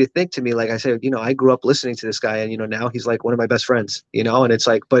crazy to think to me. Like I said, you know, I grew up listening to this guy, and you know, now he's like one of my best friends, you know. And it's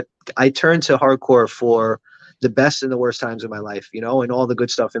like, but I turn to hardcore for the best and the worst times of my life, you know, and all the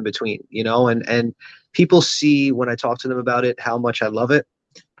good stuff in between, you know. And people see when I talk to them about it how much I love it.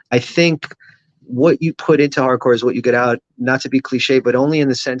 I think what you put into hardcore is what you get out, not to be cliche, but only in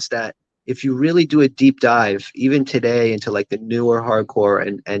the sense that if you really do a deep dive, even today, into like the newer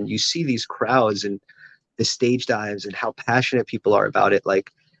hardcore, and you see these crowds and the stage dives and how passionate people are about it,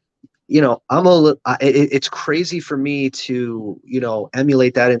 like, you know, it's crazy for me to, you know,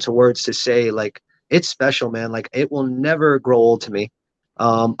 emulate that into words to say, like, it's special, man. Like, it will never grow old to me.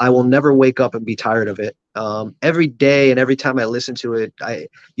 I will never wake up and be tired of it. Every day and every time I listen to it,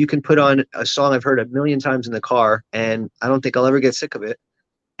 you can put on a song I've heard a million times in the car, and I don't think I'll ever get sick of it.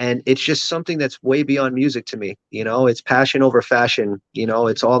 And it's just something that's way beyond music to me. You know, it's passion over fashion. You know,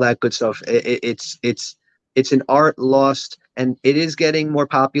 it's all that good stuff. It's an art lost, and it is getting more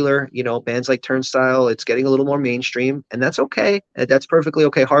popular. You know, bands like Turnstile, it's getting a little more mainstream, and that's okay. And that's perfectly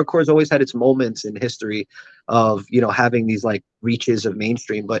okay. Hardcore has always had its moments in history of, you know, having these like reaches of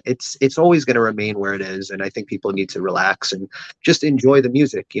mainstream, but it's always going to remain where it is. And I think people need to relax and just enjoy the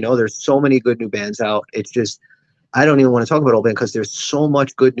music. You know, there's so many good new bands out. It's just, I don't even want to talk about old band because there's so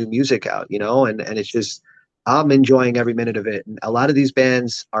much good new music out, you know, and it's just, I'm enjoying every minute of it. And a lot of these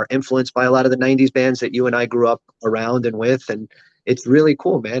bands are influenced by a lot of the 90s bands that you and I grew up around and with. And it's really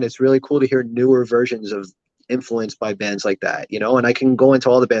cool, man. It's really cool to hear newer versions of influenced by bands like that, you know. And I can go into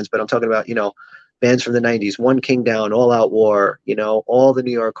all the bands, but I'm talking about, you know, bands from the 90s, One King Down, All Out War, you know, all the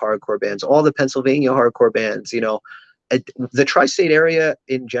New York hardcore bands, all the Pennsylvania hardcore bands, you know, the tri-state area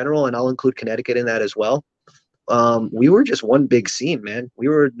in general, and I'll include Connecticut in that as well. We were just one big scene, man. We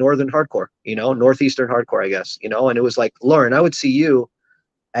were northern hardcore, you know, northeastern hardcore, I guess, you know. And it was like, Lauren, I would see you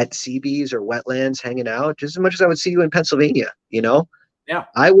at CB's or Wetlands hanging out just as much as I would see you in Pennsylvania, you know. Yeah.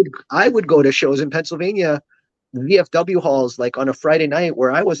 I would go to shows in Pennsylvania, VFW halls, like on a Friday night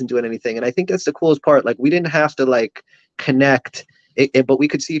where I wasn't doing anything. And I think that's the coolest part. Like, we didn't have to like connect, but we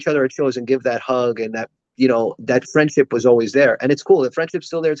could see each other at shows and give that hug, and that, you know, that friendship was always there. And it's cool. The friendship's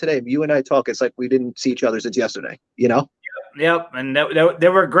still there today. You and I talk, it's like we didn't see each other since yesterday, you know? Yep. And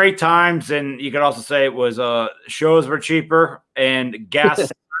there were great times. And you could also say it was shows were cheaper, and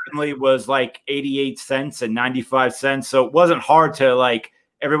gas certainly was like 88 cents and 95 cents. So it wasn't hard to like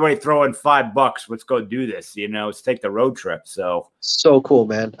everybody throw in $5. Let's go do this, you know, let's take the road trip. So cool,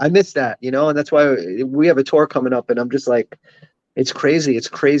 man. I miss that, you know, and that's why we have a tour coming up, and I'm just like, it's crazy. It's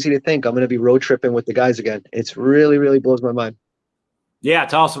crazy to think I'm going to be road tripping with the guys again. It's really, really blows my mind. Yeah.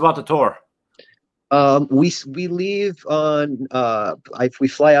 Tell us about the tour. We leave on, we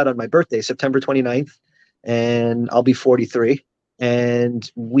fly out on my birthday, September 29th, and I'll be 43. And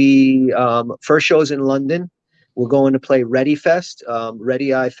we, first show's in London. We're going to play Ready Fest,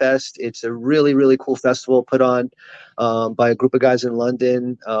 Ready Eye Fest. It's a really, really cool festival put on by a group of guys in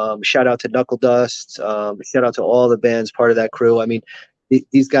London. Shout out to Knuckle Dust. Shout out to all the bands part of that crew. I mean,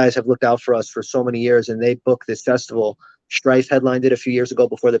 these guys have looked out for us for so many years, and they booked this festival. Strife headlined it a few years ago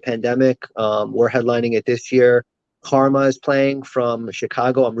before the pandemic. We're headlining it this year. Karma is playing from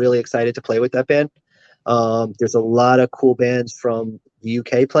Chicago. I'm really excited to play with that band. There's a lot of cool bands from the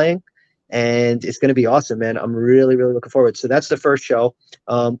UK playing, and it's going to be awesome, man. I'm really, really looking forward. So that's the first show.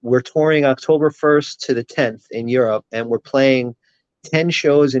 We're touring October 1st to the 10th in Europe, and we're playing 10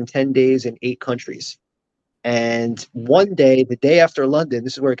 shows in 10 days in 8 countries. And one day, the day after London,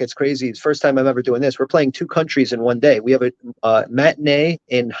 this is where it gets crazy. It's the first time I'm ever doing this. We're playing 2 countries in one day. We have a matinee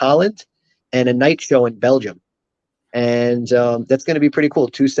in Holland and a night show in Belgium. And that's going to be pretty cool.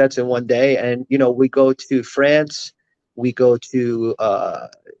 2 sets in one day. And, you know, we go to France, we go to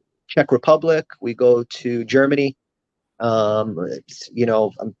Czech Republic, we go to Germany. You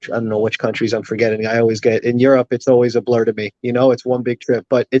know, I don't know which countries I'm forgetting. I always get in Europe. It's always a blur to me. You know, it's one big trip,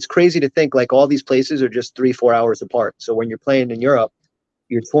 but it's crazy to think like all these places are just 3-4 hours apart. So when you're playing in Europe,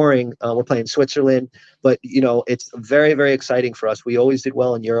 you're touring. We're playing Switzerland, but you know, it's very, very exciting for us. We always did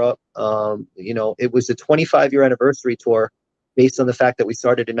well in Europe. You know, it was the 25-year anniversary tour based on the fact that we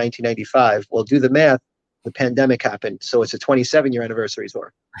started in 1995. Well, do the math. The pandemic happened, so it's a 27-year anniversary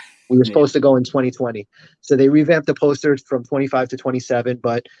tour. We were supposed to go in 2020. So they revamped the posters from 25 to 27,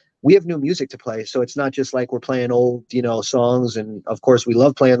 but we have new music to play. So it's not just like we're playing old, you know, songs. And of course we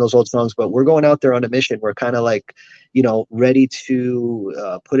love playing those old songs, but we're going out there on a mission. We're kind of like, you know, ready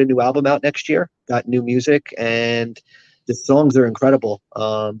to put a new album out next year, got new music, and the songs are incredible.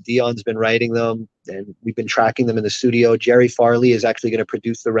 Dion's been writing them and we've been tracking them in the studio. Jerry Farley is actually going to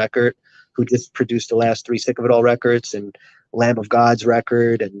produce the record, who just produced the last 3 Sick of It All records and Lamb of God's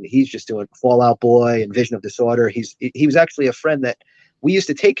record. And he's just doing Fallout Boy and Vision of Disorder. He was actually a friend that we used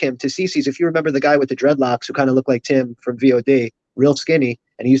to take him to CC's. If you remember the guy with the dreadlocks who kind of looked like Tim from VOD, real skinny,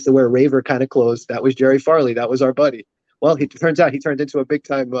 and he used to wear raver kind of clothes, that was Jerry Farley. That was our buddy. Well, he turns out he turned into a big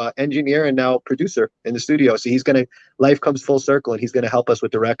time engineer and now producer in the studio. So life comes full circle and he's going to help us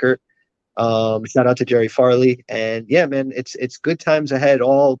with the record. Shout out to Jerry Farley. And yeah, man, it's good times ahead.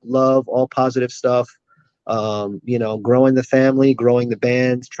 All love, all positive stuff. You know, growing the family, growing the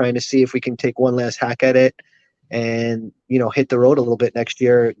band, trying to see if we can take one last hack at it and, you know, hit the road a little bit next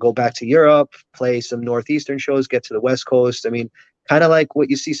year, go back to Europe, play some Northeastern shows, get to the West Coast. I mean, kind of like what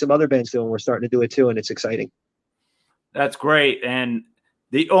you see some other bands doing. We're starting to do it too. And it's exciting. That's great. And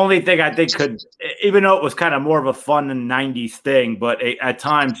the only thing I think could, even though it was kind of more of a fun and 90s thing, but at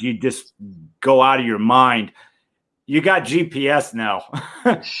times you just go out of your mind. You got GPS now.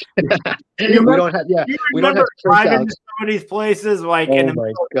 We don't have driving to some of these places, like in the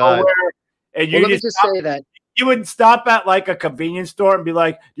middle of nowhere, and you just say that you would stop at like a convenience store and be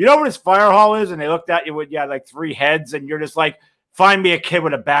like, "You know where this fire hall is?" And they looked at you with like 3 heads, and you're just like, "Find me a kid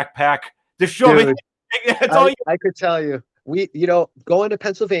with a backpack to show me." That's all I could tell you. You know, going to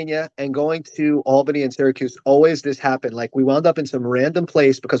Pennsylvania and going to Albany and Syracuse, always this happened. Like we wound up in some random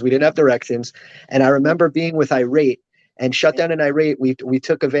place because we didn't have directions. And I remember being with Irate and SHUTDOWN and Irate. We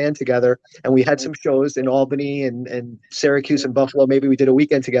took a van together and we had some shows in Albany and Syracuse and Buffalo. Maybe we did a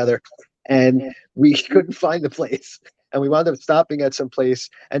weekend together and we couldn't find the place. And we wound up stopping at some place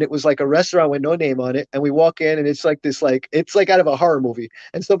and it was like a restaurant with no name on it. And we walk in and it's like this, it's like out of a horror movie.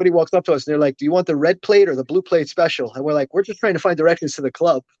 And somebody walks up to us and they're like, "Do you want the red plate or the blue plate special?" And we're like, "We're just trying to find directions to the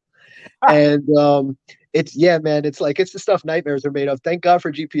club." And man, it's the stuff nightmares are made of. Thank God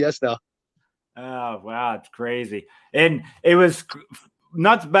for GPS now. Oh, wow. It's crazy. And it was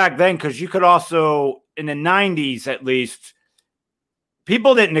nuts back then because you could also, in the 90s at least,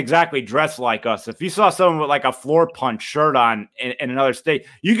 people didn't exactly dress like us. If you saw someone with like a floor punch shirt on in another state,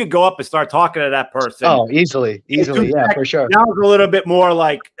 you could go up and start talking to that person. Oh, easily. Yeah, for sure. Now it's a little bit more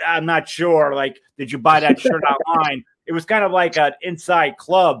like, I'm not sure. Like, did you buy that shirt online? It was kind of like an inside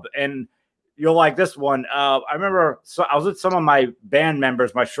club. And you'll like this one. I remember I was with some of my band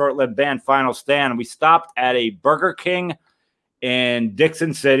members, my short-lived band Final Stand. And we stopped at a Burger King in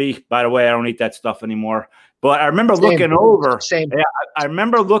Dixon City. By the way, I don't eat that stuff anymore. But I remember looking over. Yeah, I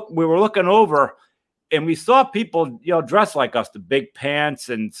remember we were looking over and we saw people, you know, dressed like us, the big pants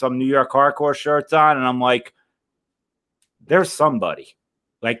and some New York hardcore shirts on. And I'm like, there's somebody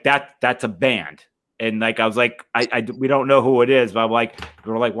like that's a band. And like, I was like, we don't know who it is, but I'm like,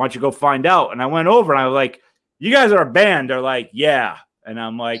 we were like, "Why don't you go find out?" And I went over and I was like, "You guys are a band?" They're like, "Yeah." And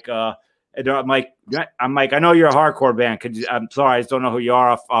I'm like, I know you're a hardcore band. I'm sorry, I just don't know who you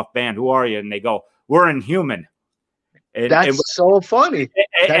are off band. Who are you? And they go, "We're Inhuman." That's so funny.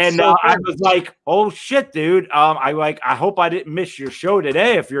 I was like, "Oh shit, dude!" I hope I didn't miss your show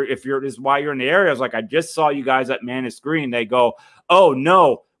today. If you're this is why you're in the area. I was like, "I just saw you guys at Man of Screen." They go, "Oh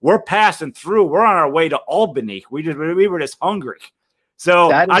no, we're passing through. We're on our way to Albany. We were just hungry." So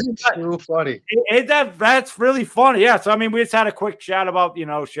that is so funny. That's really funny. Yeah. So I mean, we just had a quick chat about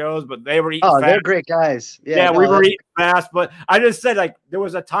shows, but they were eating. Oh, fast. They're great guys. Yeah, we were eating fast, but I just said like there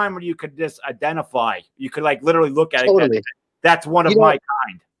was a time when you could just identify. You could like literally look at it. That's one of my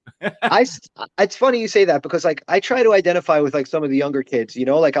kind. It's funny you say that because like I try to identify with like some of the younger kids.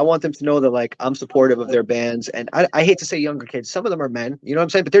 Like I want them to know that like I'm supportive of their bands, and I hate to say younger kids. Some of them are men. You know what I'm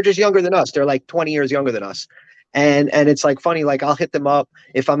saying? But they're just younger than us. They're like 20 years younger than us. And it's like funny, like I'll hit them up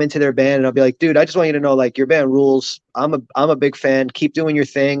if I'm into their band and I'll be like, "Dude, I just want you to know like your band rules. I'm a big fan. Keep doing your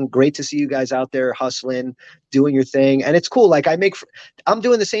thing. Great to see you guys out there hustling, doing your thing." And it's cool. Like I'm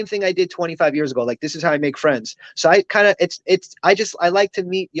doing the same thing I did 25 years ago. Like this is how I make friends. So I kind of I like to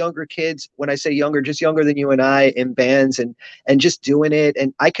meet younger kids. When I say younger, just younger than you and I in bands and just doing it.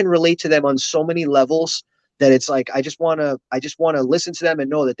 And I can relate to them on so many levels. That it's like I just want to listen to them and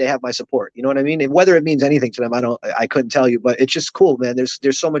know that they have my support. You know what I mean? And whether it means anything to them, I couldn't tell you, but it's just cool, man.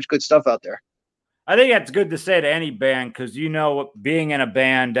 There's so much good stuff out there. I think that's good to say to any band because being in a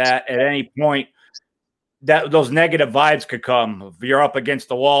band at any point that those negative vibes could come. If you're up against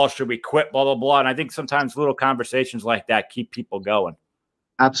the wall, should we quit? Blah blah blah. And I think sometimes little conversations like that keep people going.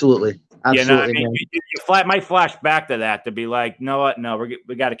 Absolutely. Absolutely, you man. might flash back to that to be like, you know what? No,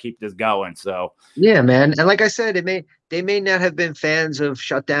 we got to keep this going. So Yeah, man. And like I said, they may not have been fans of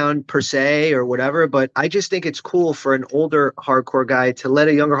Shutdown per se or whatever, but I just think it's cool for an older hardcore guy to let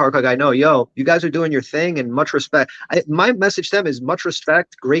a younger hardcore guy know, yo, you guys are doing your thing and much respect. My message to them is much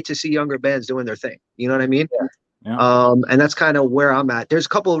respect. Great to see younger bands doing their thing. You know what I mean? yeah. And that's kind of where I'm at. There's a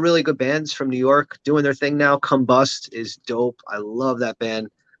couple of really good bands from New York doing their thing now. Combust is dope. I love that band.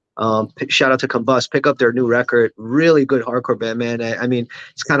 Shout out to Combust. Pick up their new record. Really good hardcore band, man. I mean,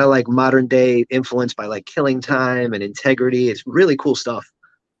 it's kind of like modern day influenced by like Killing Time and Integrity. It's really cool stuff.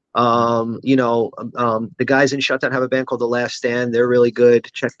 The guys in Shutdown have a band called The Last Stand. They're really good.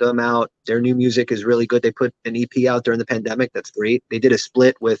 Check them out. Their new music is really good. They put an EP out during the pandemic. That's great. They did a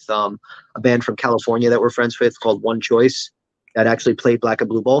split with a band from California that we're friends with called One Choice that actually played Black and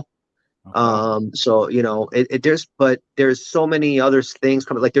Blue Bowl. Okay. There's so many other things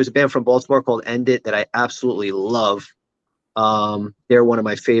coming. Like there's a band from Baltimore called End It that I absolutely love. They're one of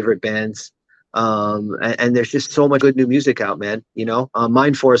my favorite bands. And there's just so much good new music out, man.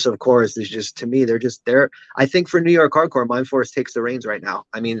 Mind Force, of course, is just, to me, they're I think for New York hardcore, Mind Force takes the reins right now.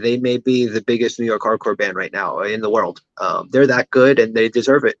 I mean, they may be the biggest New York hardcore band right now in the world. They're that good and they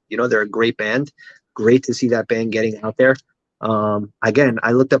deserve it. They're a great band. Great to see that band getting out there. Again,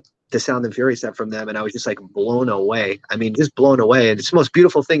 I looked up the Sound and Fury set from them and I was just like blown away. I mean, just blown away. And it's the most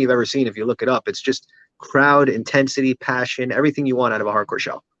beautiful thing you've ever seen if you look it up. It's just crowd, intensity, passion, everything you want out of a hardcore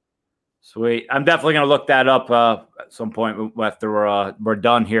show. Sweet. I'm definitely going to look that up at some point after we're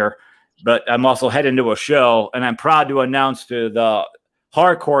done here. But I'm also heading to a show, and I'm proud to announce to the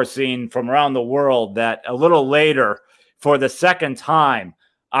hardcore scene from around the world that a little later, for the second time,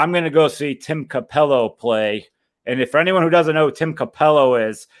 I'm going to go see Tim Capello play. And if for anyone who doesn't know who Tim Capello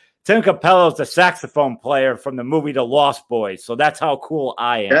is the saxophone player from the movie The Lost Boys. So that's how cool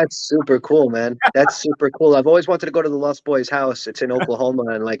I am. That's super cool, man. That's super cool. I've always wanted to go to the Lost Boys house. It's in Oklahoma,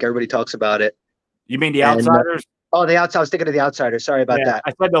 and like everybody talks about it. You mean the Outsiders? The Outsiders. I was thinking of the Outsiders. Sorry about that.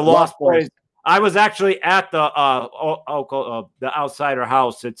 I said the Lost Boys. I was actually at the Outsider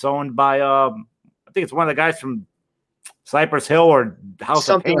house. It's owned by I think it's one of the guys from Cypress Hill or House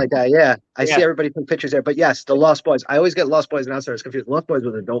something like that. Yeah, I see everybody put pictures there. But yes, the Lost Boys. I always get Lost Boys and Outsiders confused. Lost Boys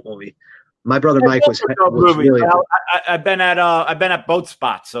was an adult movie. My brother Mike was really. I've been at both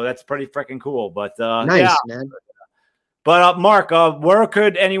spots, so that's pretty freaking cool. But nice, man. But Mark, where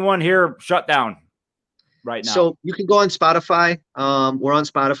could anyone hear Shutdown right now? So you can go on Spotify. We're on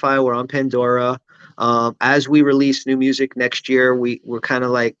Spotify. We're on Pandora. As we release new music next year, we're kind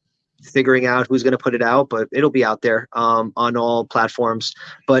of like figuring out who's going to put it out, but it'll be out there on all platforms.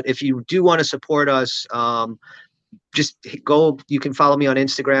 But if you do want to support us, just go. You can follow me on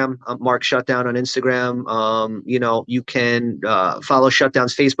Instagram, Mark Shutdown on Instagram. You can follow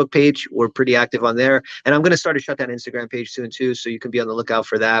Shutdown's Facebook page. We're pretty active on there, and I'm going to start a Shutdown Instagram page soon too, so you can be on the lookout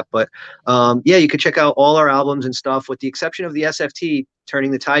for that. But you can check out all our albums and stuff, with the exception of the SFT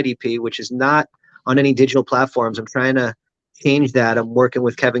Turning the Tide EP, which is not on any digital platforms. I'm trying to change that. I'm working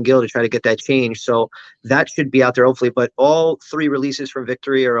with Kevin Gill to try to get that changed. So that should be out there hopefully. But all 3 releases from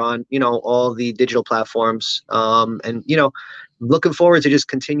Victory are on, all the digital platforms. Looking forward to just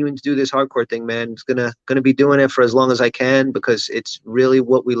continuing to do this hardcore thing, man. It's gonna be doing it for as long as I can, because it's really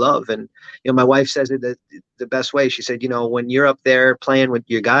what we love. And my wife says it the best way. She said, when you're up there playing with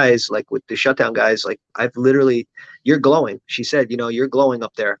your guys, like with the Shutdown guys, like you're glowing. She said, you're glowing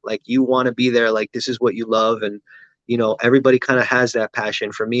up there. Like you want to be there. Like this is what you love. And everybody kind of has that passion.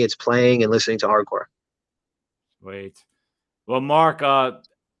 For me, it's playing and listening to hardcore. Wait. Well, Mark,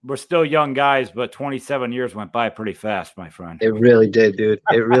 we're still young guys, but 27 years went by pretty fast, my friend. It really did, dude.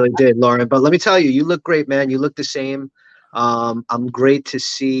 It really did, Lauren. But let me tell you look great, man. You look the same. It's great to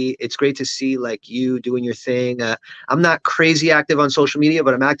see like you doing your thing. I'm not crazy active on social media,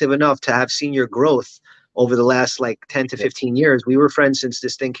 but I'm active enough to have seen your growth over the last like 10 to 15 years. We were friends since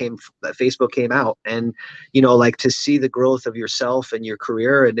this thing Facebook came out, and like to see the growth of yourself and your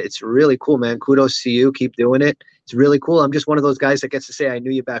career, and it's really cool, man. Kudos to you. Keep doing it. It's really cool. I'm just one of those guys that gets to say I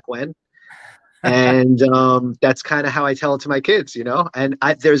knew you back when. And that's kind of how I tell it to my kids, and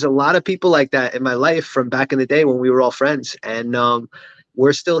there's a lot of people like that in my life from back in the day when we were all friends, and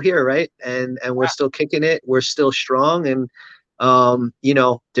we're still here, right? And we're still kicking it. We're still strong. And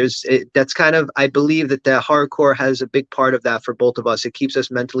that's kind of, I believe that the hardcore has a big part of that for both of us. It keeps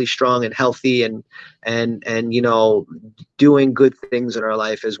us mentally strong and healthy and doing good things in our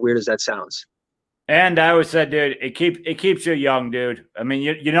life, as weird as that sounds. And I always said, dude, it keeps you young, dude. I mean,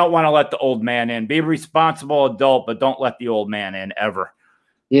 you don't want to let the old man in. Be a responsible adult, but don't let the old man in ever.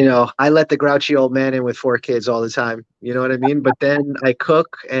 you know, I let the grouchy old man in with 4 kids all the time. You know what I mean? But then I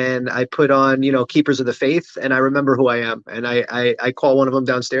cook and I put on, you know, Keepers of the Faith, and I remember who I am. And I call one of them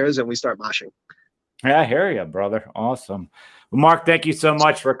downstairs and we start moshing. Yeah, I hear you, brother. Awesome. Well, Mark, thank you so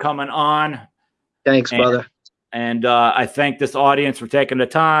much for coming on. Thanks, brother. And I thank this audience for taking the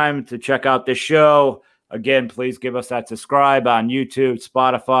time to check out this show. Again, please give us that subscribe on YouTube,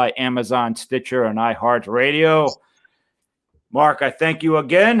 Spotify, Amazon, Stitcher, and iHeartRadio. Mark, I thank you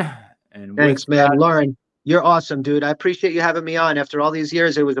again. And thanks, man. Lauren, you're awesome, dude. I appreciate you having me on. After all these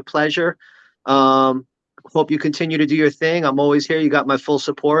years, it was a pleasure. Hope you continue to do your thing. I'm always here. You got my full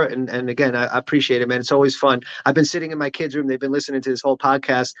support. And again, I appreciate it, man. It's always fun. I've been sitting in my kids' room. They've been listening to this whole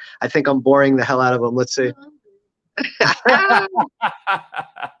podcast. I think I'm boring the hell out of them. Let's see.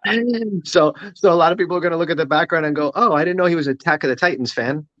 So a lot of people are going to look at the background and go, "Oh, I didn't know he was an Attack of the Titans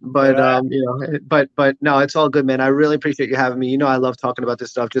fan." But you know, but no, it's all good, man. I really appreciate you having me. You know, I love talking about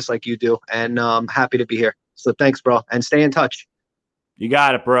this stuff just like you do, and I'm happy to be here. So thanks, bro, and stay in touch. You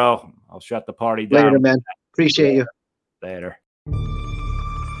got it, bro. I'll shut the party down. Later, man. Appreciate you. Later.